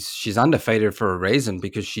geez, she's undefeated for a reason,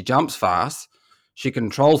 because she jumps fast, she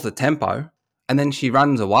controls the tempo, and then she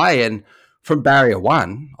runs away. And from barrier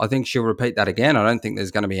 1, I think she'll repeat that again. I don't think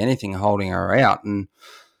there's going to be anything holding her out. And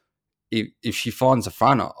if she finds the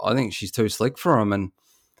front, I think she's too slick for him. And,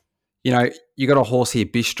 you got a horse here,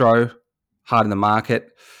 Bistro, hard in the market.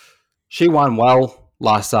 She won well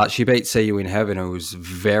last start. She beat See You in Heaven, who was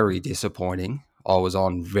very disappointing. I was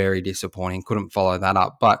on very disappointing. Couldn't follow that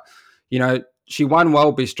up. But, she won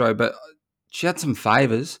well, Bistro, but she had some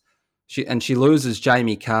favours. She loses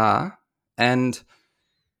Jamie Carr. And,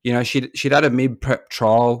 she'd had a mid-prep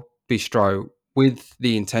trial, Bistro, with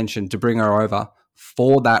the intention to bring her over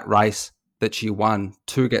for that race that she won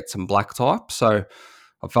to get some black type. So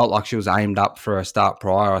I felt like she was aimed up for a start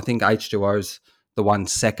prior. I think H2O's the one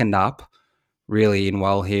second up, really in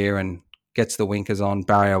well here, and gets the winkers on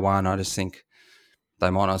barrier 1. I just think they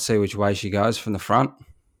might not see which way she goes from the front.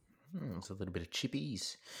 It's a little bit of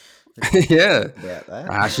chippies. Yeah. About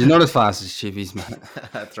that. She's not as fast as chippies, mate.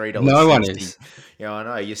 $3. No one is. Yeah, I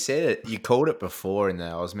know. You said it. You called it before, and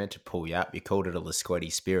I was meant to pull you up. You called it a Lasquetti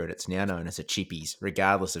Spirit. It's now known as a chippies,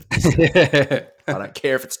 regardless of distance. I don't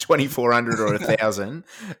care if it's 2,400 or 1,000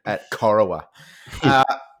 at Corowa.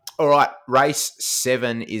 All right, race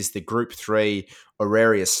 7 is the Group 3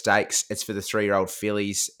 Auraria Stakes. It's for the 3-year-old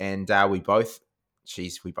fillies, and we both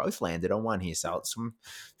landed on one here, so I'm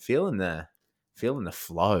feeling the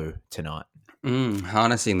flow tonight.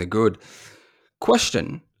 Harnessing the good.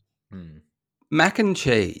 Question: mac and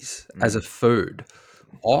cheese as a food.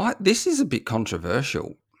 This is a bit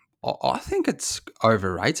controversial. I think it's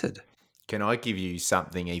overrated. Can I give you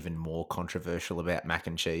something even more controversial about mac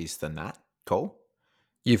and cheese than that, Cole?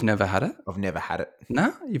 You've never had it? I've never had it.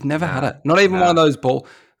 No, you've never had it. Not even one of those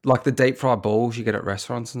like the deep fried balls you get at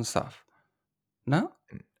restaurants and stuff. No,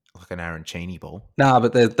 like an arancini ball. No,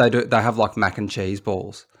 but they have like mac and cheese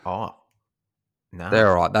balls. Oh, no, they're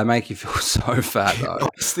all right. They make you feel so fat though. I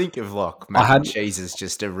just think of like mac and cheese as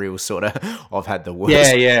just a real sort of. I've had the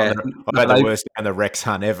worst. Yeah. I've had the worst and the Rex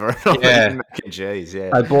hunt ever. Yeah, mac and cheese.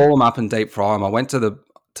 Yeah, they ball them up and deep fry them. I went to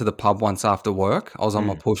the pub once after work. I was on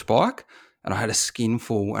my push bike, and I had a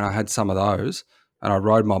skinful, and I had some of those, and I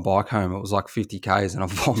rode my bike home. It was like 50 Ks, and I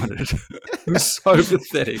vomited. It was so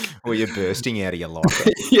pathetic. Well, you're bursting out of your life.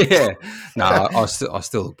 Yeah, no, I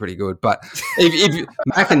still look pretty good. But if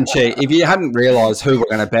mac and cheese, if you hadn't realised who we're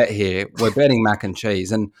going to bet here, we're betting mac and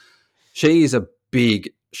cheese, and she is a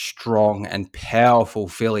big, strong, and powerful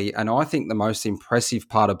filly. And I think the most impressive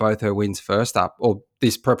part of both her wins first up, or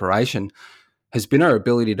this preparation, has been her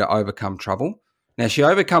ability to overcome trouble. Now, she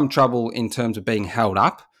overcome trouble in terms of being held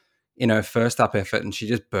up in her first up effort, and she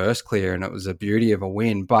just burst clear, and it was a beauty of a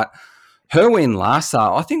win. But her win last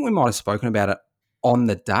start, I think we might have spoken about it on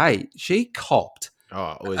the day. She copped.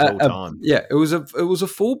 Oh, it was all time. Yeah, it was a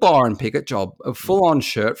full Byron Pickett job, a full on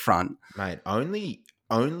shirt front. Mate, only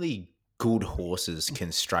good horses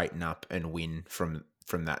can straighten up and win from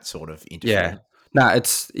that sort of interference. Yeah, no,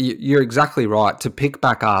 you're exactly right. To pick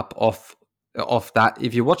back up off that,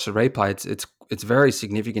 if you watch the replay, it's very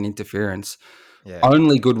significant interference. Yeah.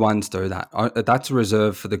 Only good ones do that. That's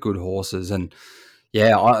reserved for the good horses. And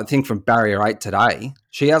yeah, I think from barrier 8 today,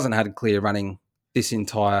 she hasn't had clear running this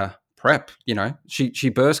entire prep. You know, she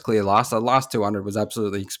burst clear last. The last 200 was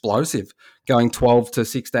absolutely explosive, going 12 to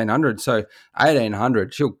 1600. So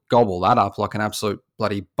 1800, she'll gobble that up like an absolute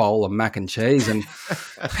bloody bowl of mac and cheese. And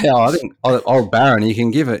yeah, I think old Baron, you can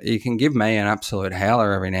give me an absolute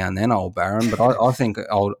howler every now and then, old Baron. But I think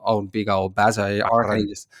old big old Bazzo, I reckon he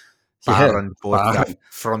just. Baron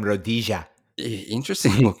from Rhodesia.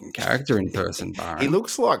 Interesting looking character in person, Baron. He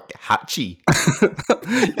looks like Hutchie.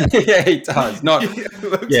 Yeah, he does. Not like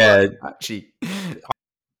Hutchie.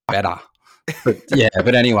 Better.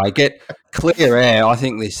 But anyway, get clear air. I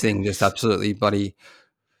think this thing just absolutely bloody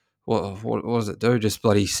what does it do? Just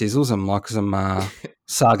bloody sizzles them like some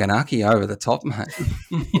Saganaki over the top, mate.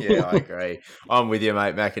 Yeah, I agree. I'm with you,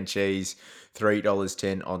 mate. Mac and cheese.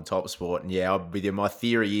 $3.10 on Top Sport. And yeah, I'm with you. My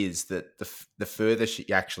theory is that the further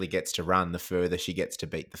she actually gets to run, the further she gets to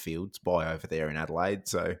beat the fields by over there in Adelaide.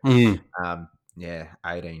 So, yeah,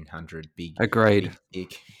 1,800, big. Agreed.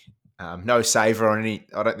 Big. No savour on any.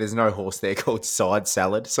 There's no horse there called Side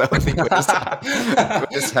Salad. So I think we're just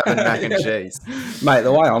having mac and cheese. Mate,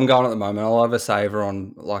 the way I'm going at the moment, I'll have a savour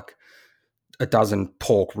on like a dozen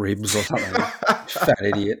pork ribs or something. Fat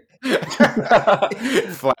idiot.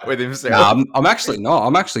 Flat with himself. No, I'm actually not.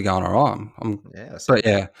 I'm actually going all right.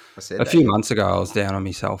 A few months ago I was down on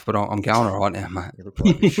myself, but I'm going all right now, mate. You look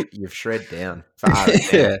like you've shred down for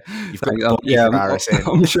RSN. You've got a body for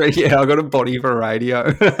RSN. I'm sure. Yeah, I've got a body for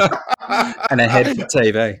radio and a head for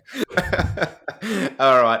TV.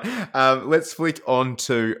 All right, let's flick on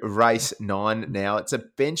to race 9 now. It's a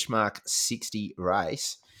benchmark 60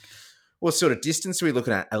 race. What sort of distance are we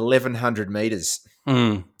looking at? 1,100 metres.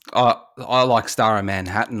 I like Star of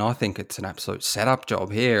Manhattan. I think it's an absolute setup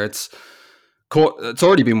job here. It's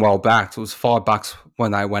already been well backed. It was $5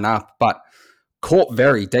 when they went up, but caught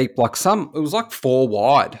very deep. It was like 4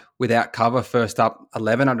 wide without cover. First up,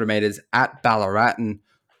 1,100 metres at Ballarat, and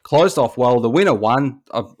closed off well. The winner won.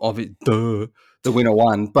 The winner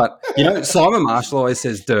won. But you know, Simon Marshall always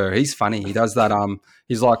says "duh." He's funny. He does that.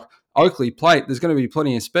 He's like, Oakley Plate. There's going to be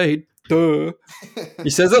plenty of speed. Duh. He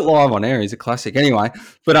says it live on air. He's a classic. Anyway,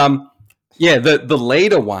 but the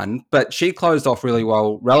leader won, but she closed off really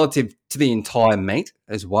well relative to the entire meet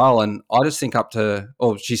as well. And I just think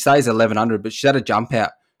she stays 1,100, but she's had a jump out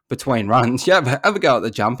between runs. Yeah, have a go at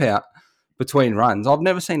the jump out between runs. I've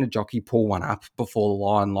never seen a jockey pull one up before the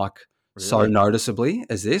line so noticeably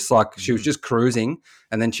as this. She was just cruising,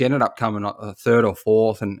 and then she ended up coming a third or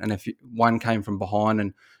fourth, and one came from behind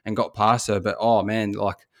and got past her. But oh man,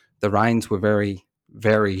 the reins were very,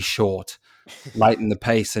 very short late in the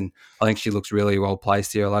piece, and I think she looks really well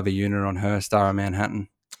placed here. I'll have a unit on her, Star of Manhattan.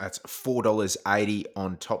 That's $4.80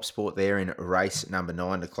 on Top Sport there in race number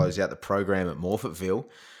 9 to close out the program at Morphettville.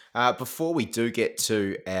 Before we do get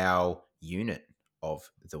to our unit of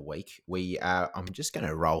the week, I'm just going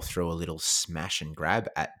to roll through a little smash and grab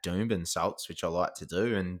at Doomben Salts, which I like to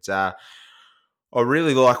do, and I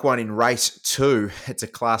really like one in race 2. It's a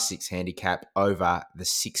Class 6 handicap over the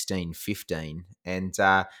 16.15, and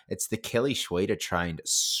it's the Kelly Schweida trained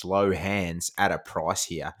Slow Hands at a price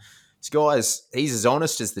here. This guy's, he's as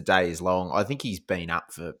honest as the day is long. I think he's been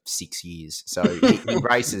up for 6 years, so he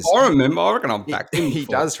races. I reckon I'm back. He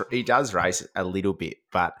does race a little bit,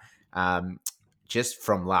 but just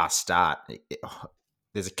from last start,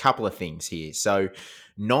 there's a couple of things here. So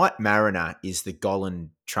Night Mariner is the Gollan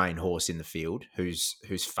trained horse in the field, who's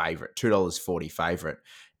favourite, $2.40 favourite.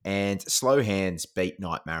 And Slow Hands beat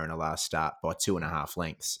Night Mariner last start by 2.5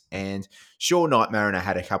 lengths. And sure, Night Mariner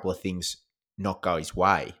had a couple of things not go his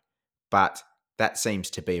way, but that seems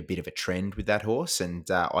to be a bit of a trend with that horse. And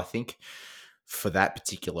I think for that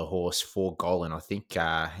particular horse for Gollan. I think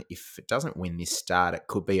if it doesn't win this start, it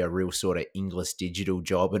could be a real sort of Inglis digital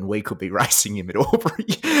job, and we could be racing him at Albury.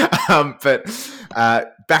 But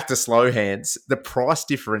back to Slow Hands, the price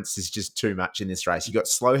difference is just too much in this race. You got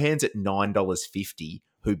Slow Hands at $9.50,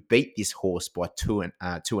 who beat this horse by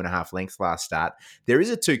 2.5 lengths last start. There is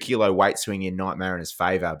a 2 kilo weight swing in Night Mariner's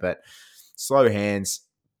favour, but Slow Hands,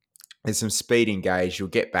 there's some speed engaged. You'll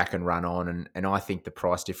get back and run on, and I think the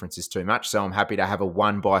price difference is too much. So I'm happy to have a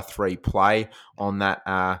 1x3 play on that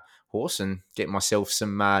horse and get myself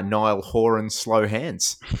some Niall Horan Slow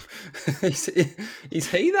Hands. Is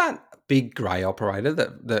he that big grey operator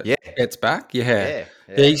that gets back? Yeah.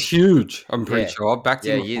 He's huge. I'm pretty sure. I've backed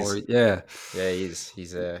him before. He is.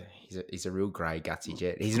 He's a real grey gutsy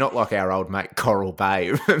jet. He's not like our old mate Coral Bay.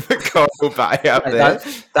 Remember Coral Bay up there?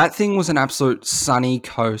 That thing was an absolute sunny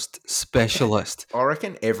coast specialist. I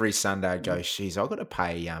reckon every Sunday I'd go, geez, I've got to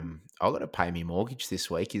pay my mortgage this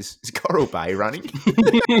week. Is Coral Bay running?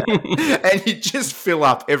 And you just fill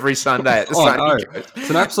up every Sunday at the sunny coast. It's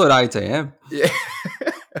an absolute ATM. Yeah.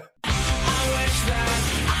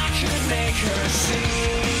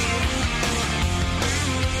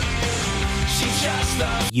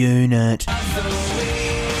 Unit.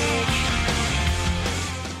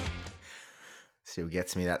 Still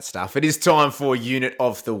gets me that stuff. It is time for Unit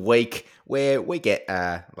of the Week, where we get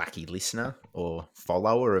a lucky listener or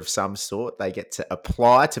follower of some sort. They get to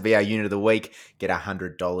apply to be our Unit of the Week, get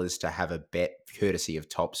 $100 to have a bet courtesy of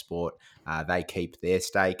Top Sport. They keep their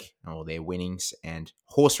stake or their winnings, and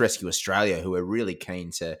Horse Rescue Australia, who are really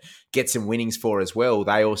keen to get some winnings for as well,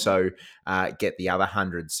 they also get the other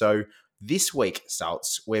 100. So this week,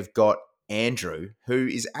 Salts, we've got Andrew, who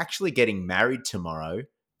is actually getting married tomorrow,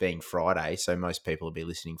 being Friday, so most people will be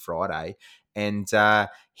listening Friday. And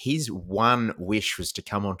his one wish was to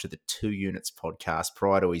come onto the 2 Units podcast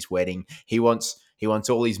prior to his wedding. He wants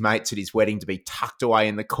all his mates at his wedding to be tucked away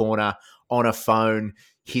in the corner on a phone,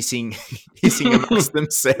 hissing amongst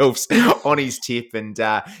themselves on his tip, and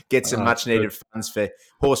get some much-needed funds for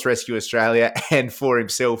Horse Rescue Australia and for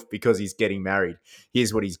himself because he's getting married.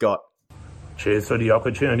 Here's what he's got. Cheers for the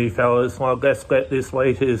opportunity, fellas. My guest bet this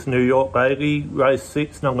week is New York Baby, race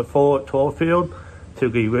 6, number 4 at Torfield, to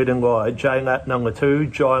be ridden by J-Nat number 2,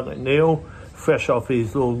 Giant McNeil. Fresh off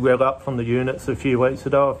his little rev up from the units a few weeks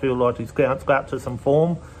ago, I feel like he's bounced back to some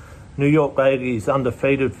form. New York Baby is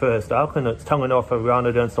undefeated first up, and it's tonguing off a run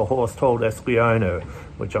against a horse called Esquiano,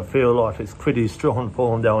 which I feel like is pretty strong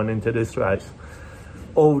form going into this race.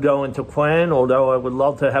 All going to plan, although I would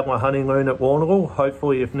love to have my honeymoon at Warrnambool.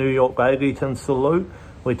 Hopefully, if New York Baby can salute,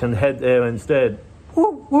 we can head there instead.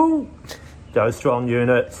 Woo, woo. Go strong,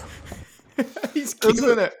 Units. He's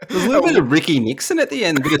giving it. There's a little bit of Ricky Nixon at the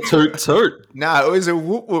end, a bit of toot toot. No, it was a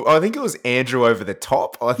whoop whoop. I think it was Andrew over the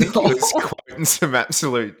top. I think he was quoting some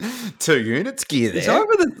absolute 2 Units gear there.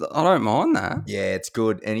 I don't mind that. Yeah, it's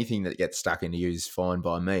good. Anything that gets stuck into you is fine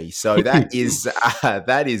by me. So that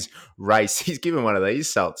is race. He's given one of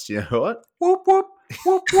these salts. Do you know what? Whoop whoop.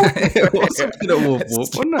 Whoop, whoop. It was a bit of whoop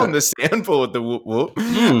whoop, wasn't it? On the soundboard, the whoop whoop.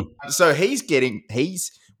 So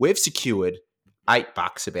we've secured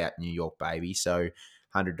 $8 about New York Baby. So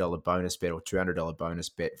 $100 bonus bet or $200 bonus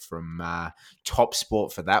bet from Top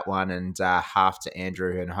Sport for that one, and half to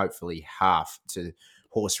Andrew, and hopefully half to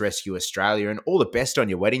Horse Rescue Australia. And all the best on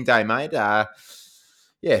your wedding day, mate.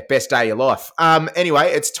 Best day of your life. Anyway,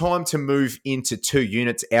 it's time to move into 2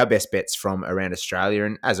 Units, our best bets from around Australia.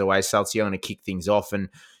 And as always, Salty, I'm going to kick things off. And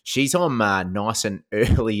she's on nice and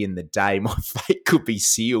early in the day. My fate could be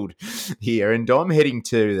sealed here. And I'm heading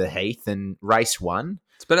to the Heath and race 1.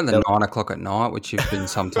 It's better than 9 o'clock at night, which you've been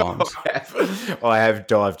sometimes. I have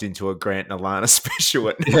dived into a Grant and Alana special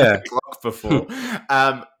at 9 o'clock before.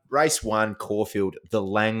 Race 1, Caulfield, the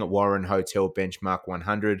Langwarrin Hotel Benchmark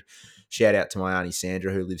 100. Shout out to my auntie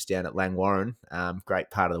Sandra, who lives down at Langwarrin,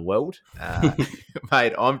 great part of the world.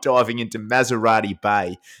 Mate, I'm diving into Maserati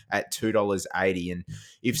Bay at $2.80. And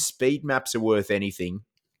if speed maps are worth anything,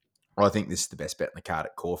 I think this is the best bet in the card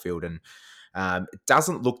at Caulfield. And it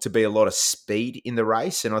doesn't look to be a lot of speed in the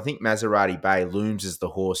race. And I think Maserati Bay looms as the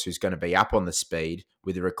horse who's going to be up on the speed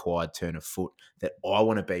with the required turn of foot that I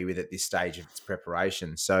want to be with at this stage of its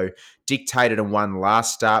preparation. So dictated and won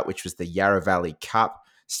last start, which was the Yarra Valley Cup.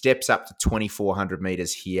 Steps up to 2,400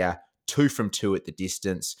 metres here, 2 from 2 at the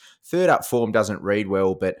distance. Third up form doesn't read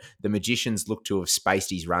well, but the Magicians look to have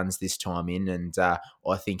spaced his runs this time in, and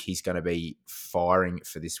I think he's going to be firing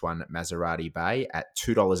for this one at Maserati Bay at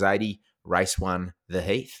 $2.80, race 1, the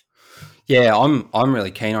Heath. Yeah, I'm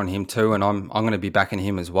really keen on him too, and I'm going to be backing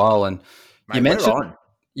him as well. And mate,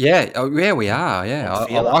 Yeah, we are. Yeah,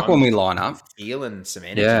 I like when we line up. Feeling some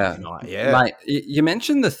energy Yeah, tonight. Yeah, mate. You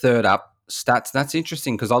mentioned the third up stats. That's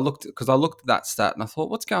interesting because I looked at that stat and I thought,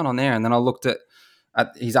 what's going on there? And then I looked at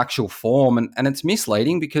his actual form, and it's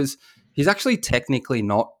misleading because he's actually technically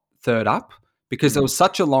not third up because there was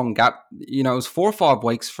such a long gap. You know, it was 4 or 5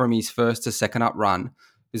 weeks from his first to second up run.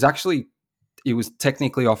 He was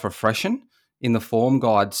technically off a freshen in the form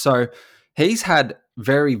guide. So he's had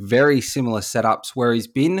very, very similar setups where he's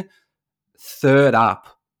been third up,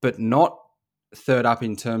 but not third up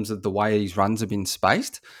in terms of the way his runs have been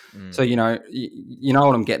spaced. So, you know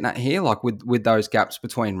what I'm getting at here, like with those gaps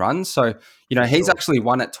between runs. So, you know, he's actually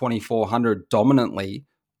won at 2,400 dominantly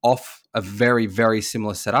off a very, very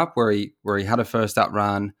similar setup where he had a first up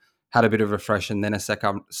run, had a bit of a freshen, then a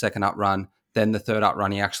second up run, then the third up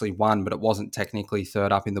run he actually won, but it wasn't technically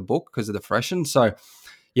third up in the book because of the freshen. So,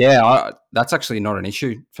 yeah, that's actually not an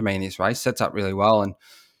issue for me in this race. Sets up really well. And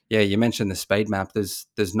yeah, you mentioned the speed map. There's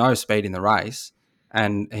no speed in the race,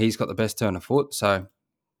 and he's got the best turn of foot. So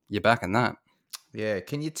you're backing that. Yeah.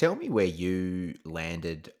 Can you tell me where you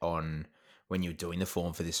landed on when you were doing the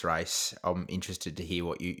form for this race? I'm interested to hear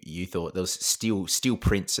what you thought. There was Steel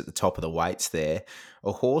Prince at the top of the weights there,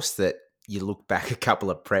 a horse that you look back a couple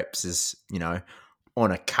of preps as, you know,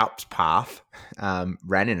 on a cupped path,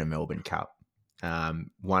 ran in a Melbourne Cup,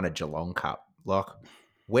 won a Geelong Cup. Like,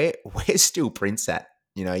 where's Steel Prince at?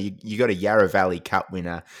 You know, you got a Yarra Valley Cup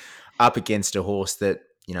winner up against a horse that,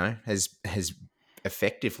 you know, has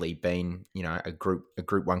effectively been, you know, a Group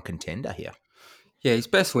 1 contender here. Yeah, his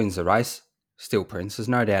best wins the race, Steel Prince. There's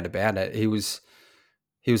no doubt about it. He was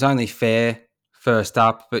only fair first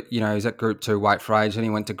up, but, you know, he's at Group 2 weight for age, and he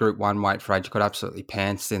went to Group 1 weight for age, got absolutely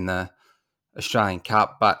pantsed in the Australian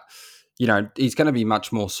Cup. But, you know, he's going to be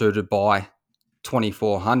much more suited by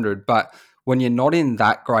 2,400. But when you're not in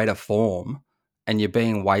that great a form and you're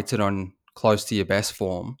being weighted on close to your best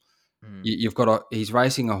form, he's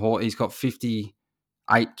racing a horse, he's got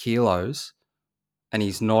 58 kilos and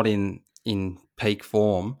he's not in peak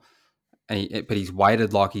form, but he's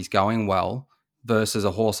weighted like he's going well, versus a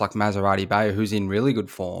horse like Maserati Bay who's in really good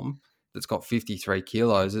form that's got 53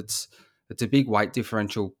 kilos. It's a big weight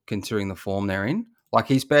differential considering the form they're in. Like,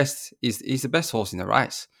 he's the best horse in the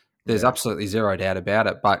race. There's absolutely zero doubt about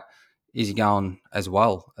it. But is he going as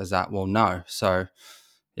well as that? Well, no. So,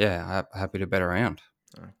 yeah, happy to bet around.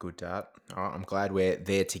 Good dart. All right, I'm glad we're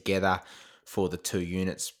there together for the 2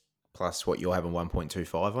 units plus what you're having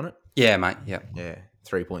 1.25 on it. Yeah, mate. Yeah. Yeah,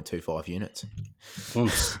 3.25 units.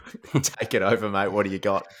 Take it over, mate. What do you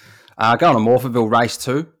got? Going on Morphettville Race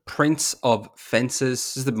 2, Prince of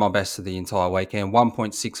Fences. This is my best of the entire weekend,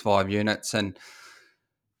 1.65 units, and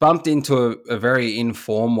bumped into a very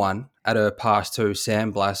in-form one at her past 2,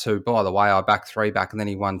 Sam Blass, who, by the way, I backed 3 back and then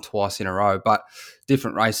he won twice in a row. But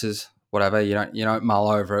different races, whatever, you don't mull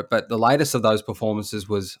over it. But the latest of those performances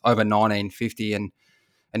was over 1950, and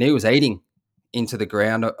he was eating into the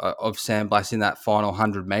ground of Sam Blass in that final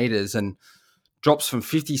 100 metres, and drops from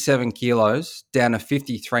 57 kilos down to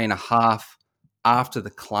 53.5 after the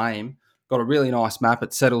claim. Got a really nice map.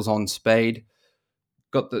 It settles on speed.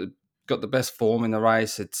 Got the best form in the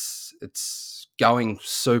race. It's going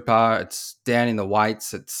super. It's down in the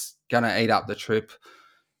weights. It's going to eat up the trip.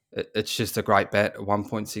 It's just a great bet,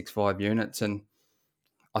 1.65 units, and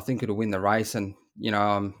I think it'll win the race. And, you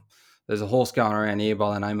know, there's a horse going around here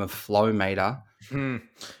by the name of Flow Meter,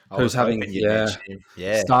 who's having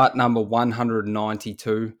start number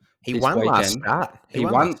 192. He won weekend. Last start.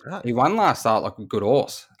 He won last start like a good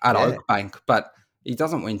horse at Oakbank, but he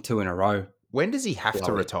doesn't win 2 in a row. When does he have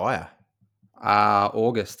to retire?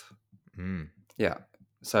 August. Yeah.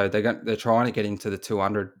 So they're trying to get into the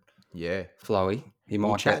 200. Yeah, Flowy. He might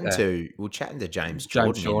we're chatting to James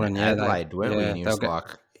Jordan in Adelaide, weren't we? And he was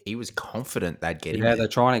he was confident they'd get him. Yeah, they're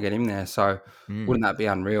trying to get him there. So wouldn't that be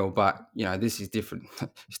unreal? But, you know, this is different.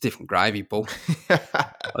 It's different gravy, Bull. I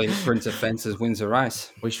think Prince of Fences wins the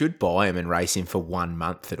race. We should buy him and race him for 1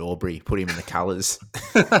 month at Albury. Put him in the colours.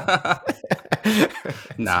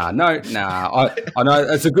 Nah. I know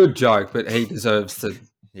it's a good joke, but he deserves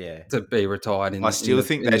to be retired in. I still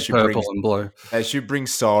think they should purple and blue. They should bring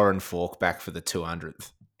Siren Fork back for the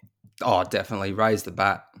 200th. Oh, definitely raise the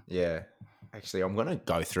bat. Yeah. Actually, I'm going to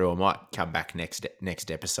go through. I might come back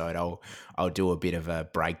next episode. I'll do a bit of a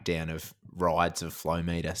breakdown of rides of Flow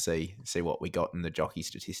Meter, see what we got in the jockey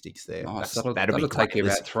statistics there. Nice. That'll take you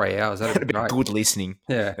about 3 hours. That'd be good listening.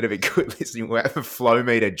 Yeah. That'd be good listening. We'll have a Flow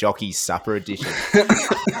Meter jockey supper edition.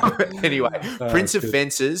 Anyway, Prince of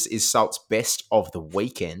Fences is Salt's best of the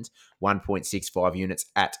weekend. 1.65 units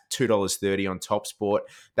at $2.30 on TopSport.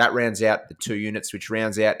 That rounds out the 2 units, which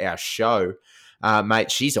rounds out our show.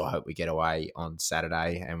 Mate, I hope we get away on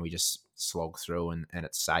Saturday and we just slog through and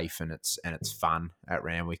it's safe and it's fun at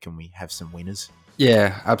Randwick and we have some winners.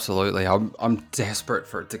 Yeah, absolutely. I'm desperate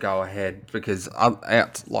for it to go ahead because I'm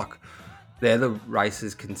out, like, they're the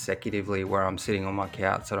races consecutively where I'm sitting on my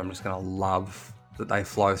couch that I'm just going to love that they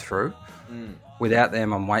flow through. Without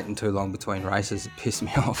them, I'm waiting too long between races. It pissed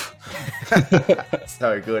me off.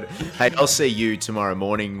 So good. Hey, I'll see you tomorrow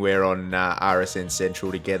morning. We're on RSN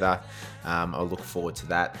Central together. I'll look forward to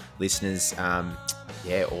that. Listeners,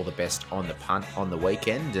 all the best on the punt on the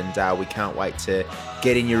weekend. And we can't wait to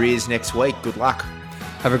get in your ears next week. Good luck.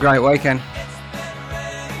 Have a great weekend.